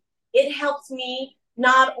ready. It helps me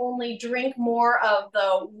not only drink more of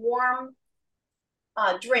the warm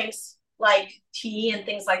drinks like tea and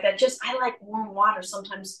things like that. I like warm water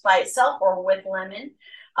sometimes by itself or with lemon.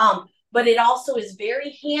 But it also is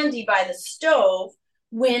very handy by the stove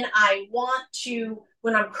when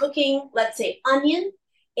I'm cooking, let's say onion,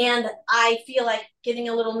 and I feel like getting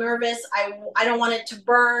a little nervous. I don't want it to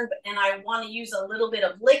burn, and I want to use a little bit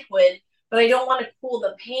of liquid, but I don't want to cool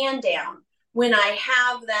the pan down. When I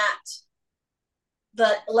have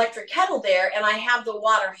the electric kettle there and I have the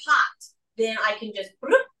water hot, then I can just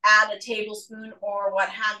add a tablespoon or what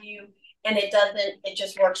have you, and it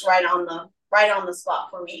just works right on the spot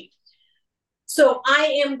for me. So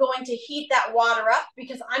I am going to heat that water up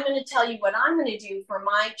because I'm going to tell you what I'm going to do for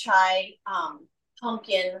my chai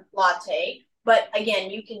pumpkin latte. But again,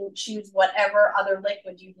 you can choose whatever other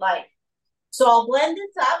liquid you'd like. So I'll blend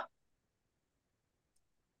this up.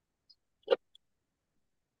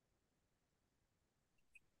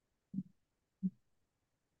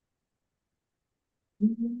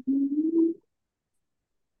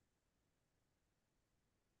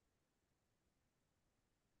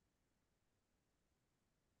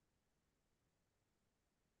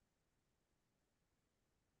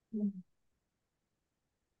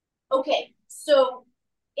 Okay, so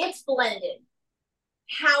it's blended.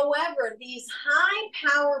 However, these high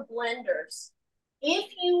power blenders, if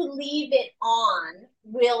you leave it on,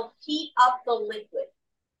 will heat up the liquid.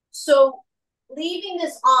 So leaving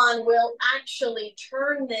this on will actually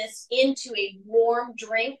turn this into a warm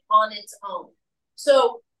drink on its own.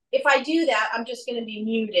 So if I do that, I'm just going to be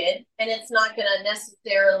muted, and it's not going to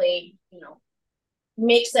necessarily,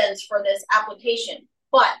 make sense for this application.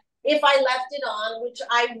 But if I left it on, which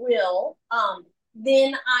I will,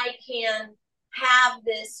 then I can have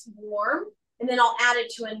this warm, and then I'll add it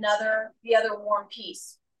to the other warm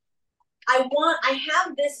piece. I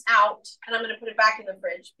have this out, and I'm going to put it back in the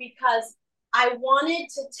fridge because I wanted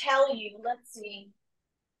to tell you, let's see.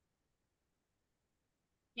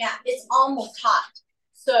 Yeah, it's almost hot.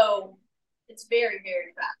 So it's very,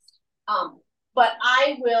 very fast. But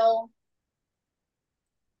I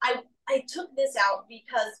took this out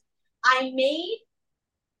because I made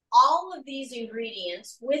all of these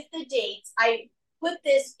ingredients with the dates. I put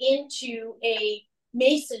this into a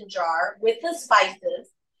mason jar with the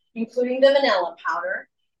spices, including the vanilla powder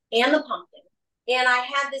and the pumpkin. And I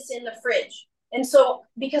had this in the fridge. And so,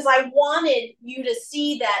 because I wanted you to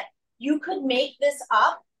see that you could make this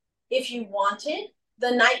up if you wanted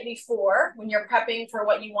the night before when you're prepping for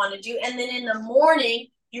what you want to do. And then in the morning,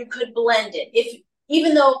 you could blend it.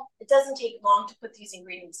 Even though it doesn't take long to put these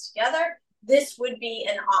ingredients together, this would be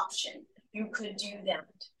an option. You could do that.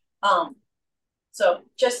 So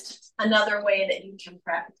just another way that you can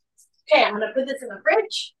prep. Okay, I'm going to put this in the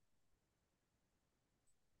fridge.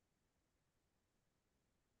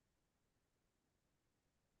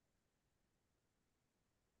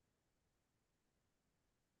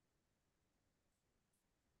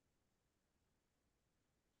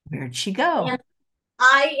 Where'd she go? And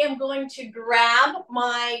I am going to grab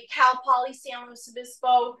my Cal Poly San Luis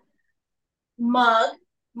Obispo mug.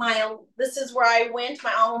 This is where I went.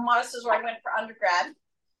 My alma mater is where I went for undergrad.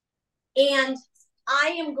 And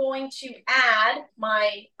I am going to add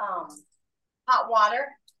my hot water,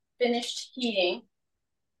 finished heating.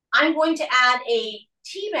 I'm going to add a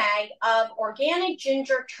tea bag of organic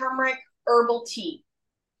ginger turmeric herbal tea.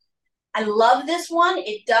 I love this one.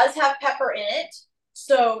 It does have pepper in it,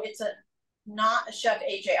 so it's not a Chef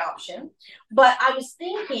AJ option. But I was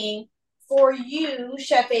thinking for you,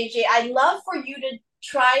 Chef AJ, I'd love for you to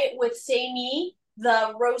try it with Timaree,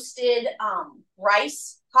 the roasted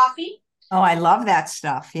rice coffee. Oh, I love that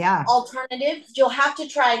stuff. Yeah. Alternative. You'll have to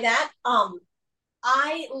try that.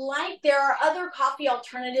 There are other coffee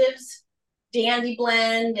alternatives, Dandy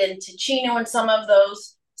Blend and Ticino and some of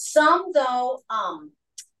those. Some, though,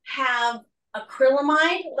 have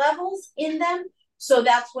acrylamide levels in them. So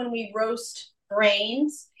that's when we roast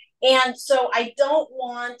grains. And so I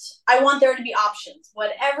want there to be options,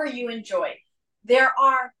 whatever you enjoy. There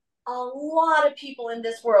are a lot of people in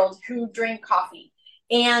this world who drink coffee.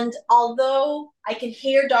 And although I can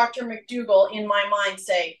hear Dr. McDougall in my mind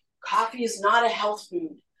say, coffee is not a health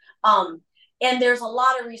food. And there's a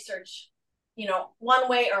lot of research, one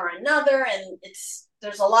way or another, and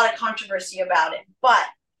there's a lot of controversy about it. But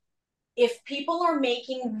if people are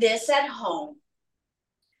making this at home,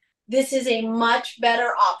 this is a much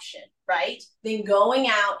better option, right? Than going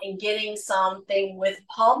out and getting something with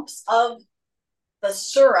pumps of the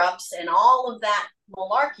syrups and all of that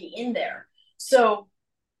malarkey in there. So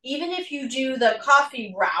even if you do the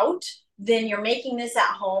coffee route, then you're making this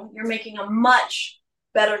at home. You're making a much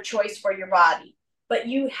better choice for your body. But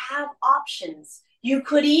you have options. You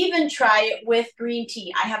could even try it with green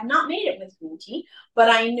tea. I have not made it with green tea, but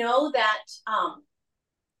I know that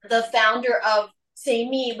the founder of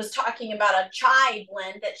Timaree was talking about a chai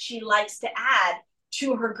blend that she likes to add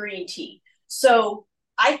to her green tea. So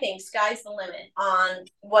I think sky's the limit on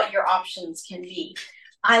what your options can be.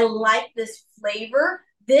 I like this flavor.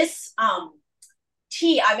 This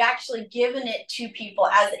tea, I've actually given it to people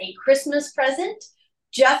as a Christmas present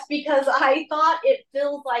just because I thought it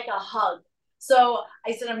feels like a hug. So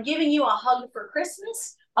I said, I'm giving you a hug for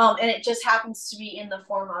Christmas, and it just happens to be in the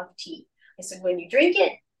form of tea. I said, when you drink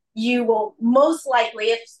it, you will most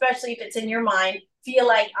likely, especially if it's in your mind, feel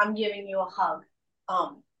like I'm giving you a hug.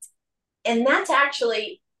 And that's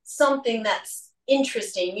actually something that's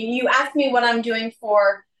interesting. You asked me what I'm doing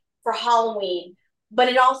for Halloween, but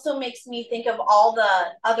it also makes me think of all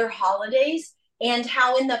the other holidays and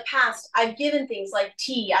how in the past I've given things like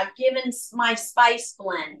tea, I've given my spice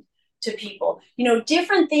blend to people,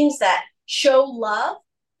 different things that show love,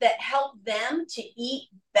 that help them to eat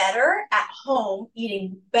better at home,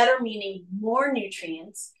 eating better, meaning more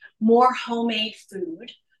nutrients, more homemade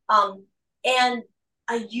food, and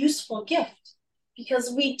a useful gift.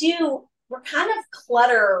 Because we're kind of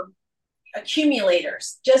clutter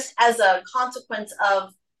accumulators just as a consequence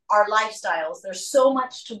of our lifestyles. There's so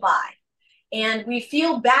much to buy. And we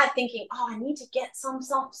feel bad thinking, oh, I need to get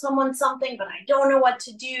someone something, but I don't know what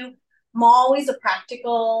to do. I'm always a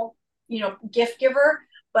practical, gift giver,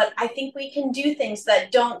 but I think we can do things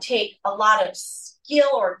that don't take a lot of skill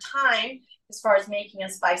or time as far as making a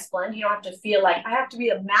spice blend. You don't have to feel like I have to be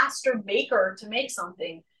a master baker to make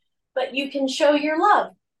something, but you can show your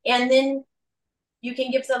love, and then you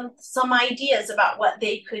can give them some ideas about what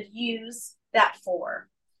they could use that for.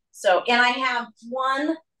 So, and I have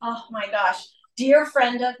one, oh my gosh, dear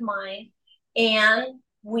friend of mine, Ann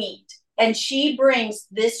Wheat, and she brings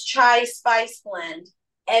this chai spice blend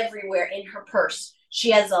everywhere in her purse.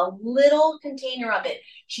 She has a little container of it.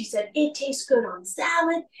 She said, it tastes good on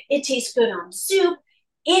salad. It tastes good on soup.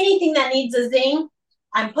 Anything that needs a zing,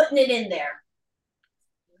 I'm putting it in there.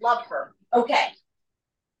 Love her. Okay.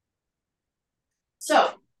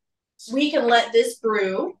 So we can let this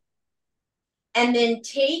brew and then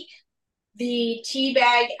take the tea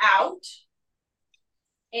bag out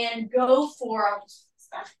and go for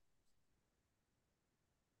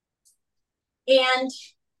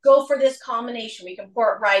this combination. We can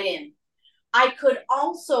pour it right in. I could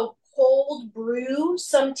also cold brew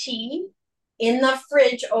some tea in the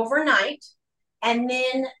fridge overnight and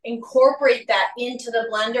then incorporate that into the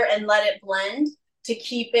blender and let it blend to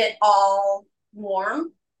keep it all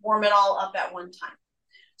warm it all up at one time.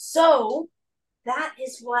 So that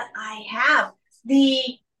is what I have.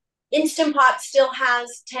 The Instant Pot still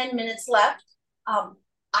has 10 minutes left. I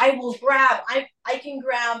can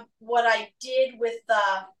grab what I did with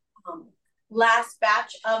the last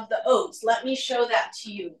batch of the oats. Let me show that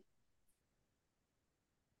to you.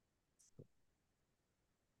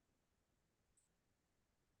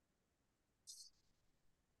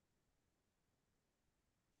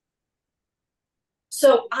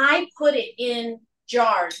 So I put it in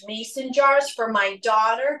jars, mason jars, for my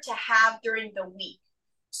daughter to have during the week.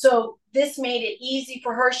 So this made it easy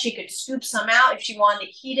for her. She could scoop some out if she wanted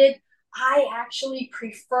it heated. I actually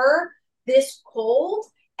prefer this cold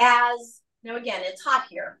as, now again, it's hot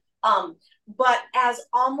here, but as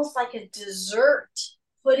almost like a dessert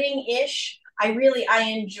pudding-ish. I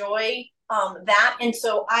enjoy that. And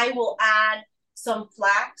so I will add some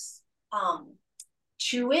flax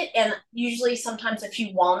to it, and usually sometimes a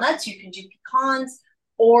few walnuts. You can do pecans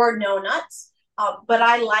or no nuts, but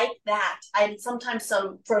I like that. I sometimes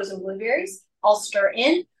some frozen blueberries I'll stir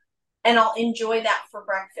in, and I'll enjoy that for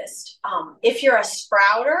breakfast. If you're a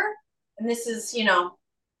sprouter, and this is,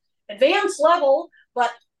 advanced level,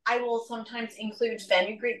 but I will sometimes include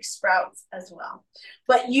fenugreek sprouts as well.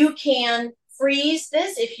 But you can freeze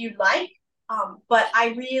this if you'd like, but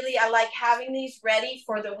I like having these ready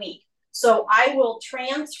for the week. So I will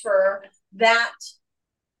transfer that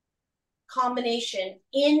combination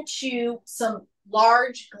into some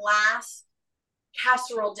large glass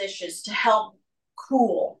casserole dishes to help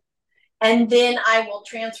cool. And then I will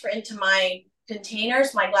transfer into my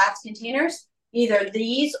containers, my glass containers, either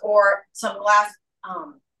these or some glass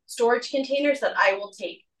storage containers that I will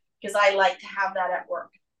take, because I like to have that at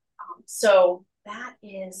work. So that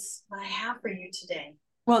is what I have for you today.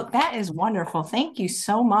 Well, that is wonderful. Thank you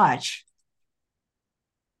so much.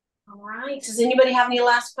 All right. Does anybody have any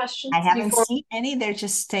last questions? I haven't seen any. They're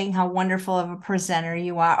just saying how wonderful of a presenter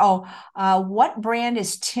you are. Oh, what brand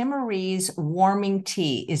is Timaree's warming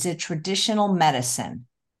tea? Is it traditional medicine?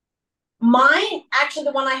 Mine, actually,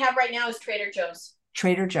 the one I have right now is Trader Joe's.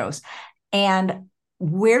 Trader Joe's. And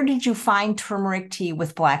where did you find turmeric tea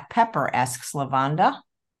with black pepper? Asks Lavonda.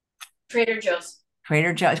 Trader Joe's.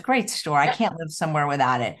 Trader Joe's, great store. Yep. I can't live somewhere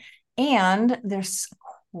without it. And there's a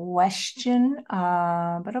question.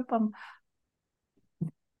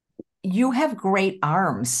 You have great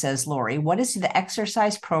arms, says Lori. What is the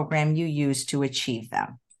exercise program you use to achieve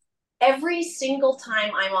them? Every single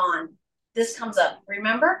time I'm on, this comes up.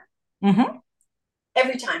 Remember? Mm-hmm.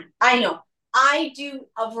 Every time. I know. I do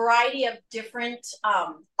a variety of different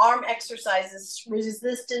arm exercises,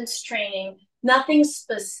 resistance training, nothing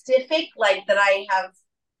specific like that I have.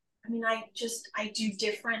 I mean, I do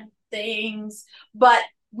different things, but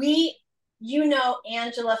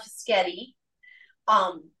Angela Fischetti.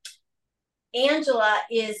 Angela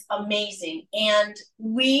is amazing, and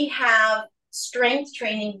we have strength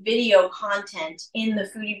training video content in the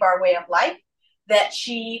Foodie Bar Way of Life that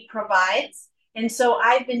she provides. And so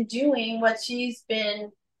I've been doing what she's been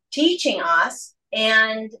teaching us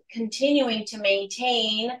and continuing to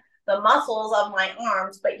maintain the muscles of my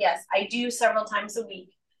arms. But yes, I do several times a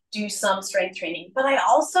week do some strength training. But I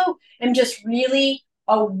also am just really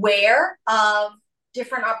aware of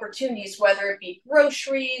different opportunities, whether it be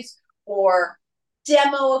groceries or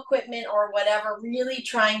demo equipment or whatever, really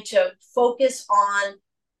trying to focus on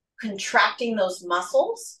contracting those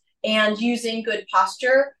muscles and using good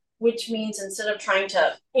posture which means instead of trying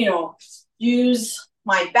to, use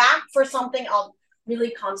my back for something, I'll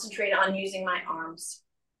really concentrate on using my arms.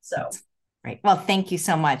 So. Right. Well, thank you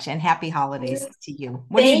so much, and happy holidays to you.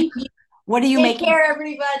 Thank you. What are you making? Take care,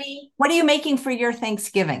 everybody. What are you making for your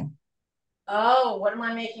Thanksgiving? Oh, what am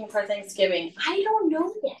I making for Thanksgiving? I don't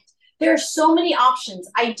know yet. There are so many options.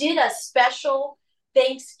 I did a special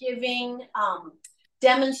Thanksgiving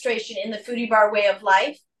demonstration in the Foodie Bar Way of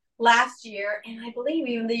Life last year, and I believe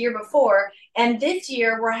even the year before. And this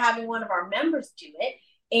year, we're having one of our members do it,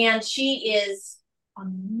 and she is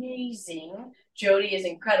amazing. Jody is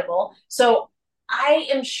incredible. So I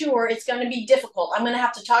am sure it's going to be difficult. I'm going to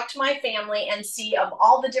have to talk to my family and see of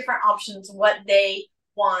all the different options what they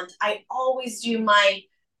want. I always do my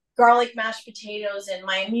garlic mashed potatoes and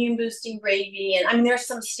my immune boosting gravy. And I mean, there's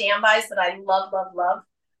some standbys that I love, love, love.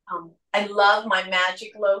 I love my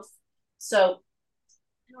magic loaf. So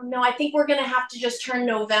I don't know. I think we're going to have to just turn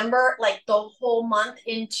November, like the whole month,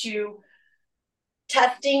 into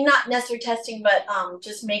testing, not necessarily testing, but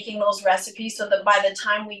just making those recipes so that by the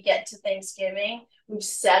time we get to Thanksgiving, we've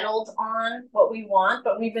settled on what we want,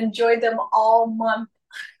 but we've enjoyed them all month.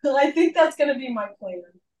 I think that's going to be my plan.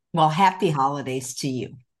 Well, happy holidays to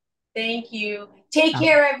you. Thank you. Take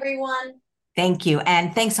care, everyone. Thank you.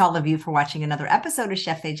 And thanks all of you for watching another episode of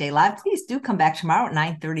Chef AJ Live. Please do come back tomorrow at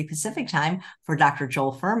 9:30 Pacific time for Dr.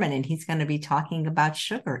 Joel Furman, and he's going to be talking about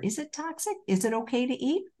sugar. Is it toxic? Is it okay to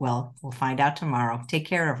eat? Well, we'll find out tomorrow. Take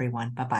care, everyone. Bye-bye.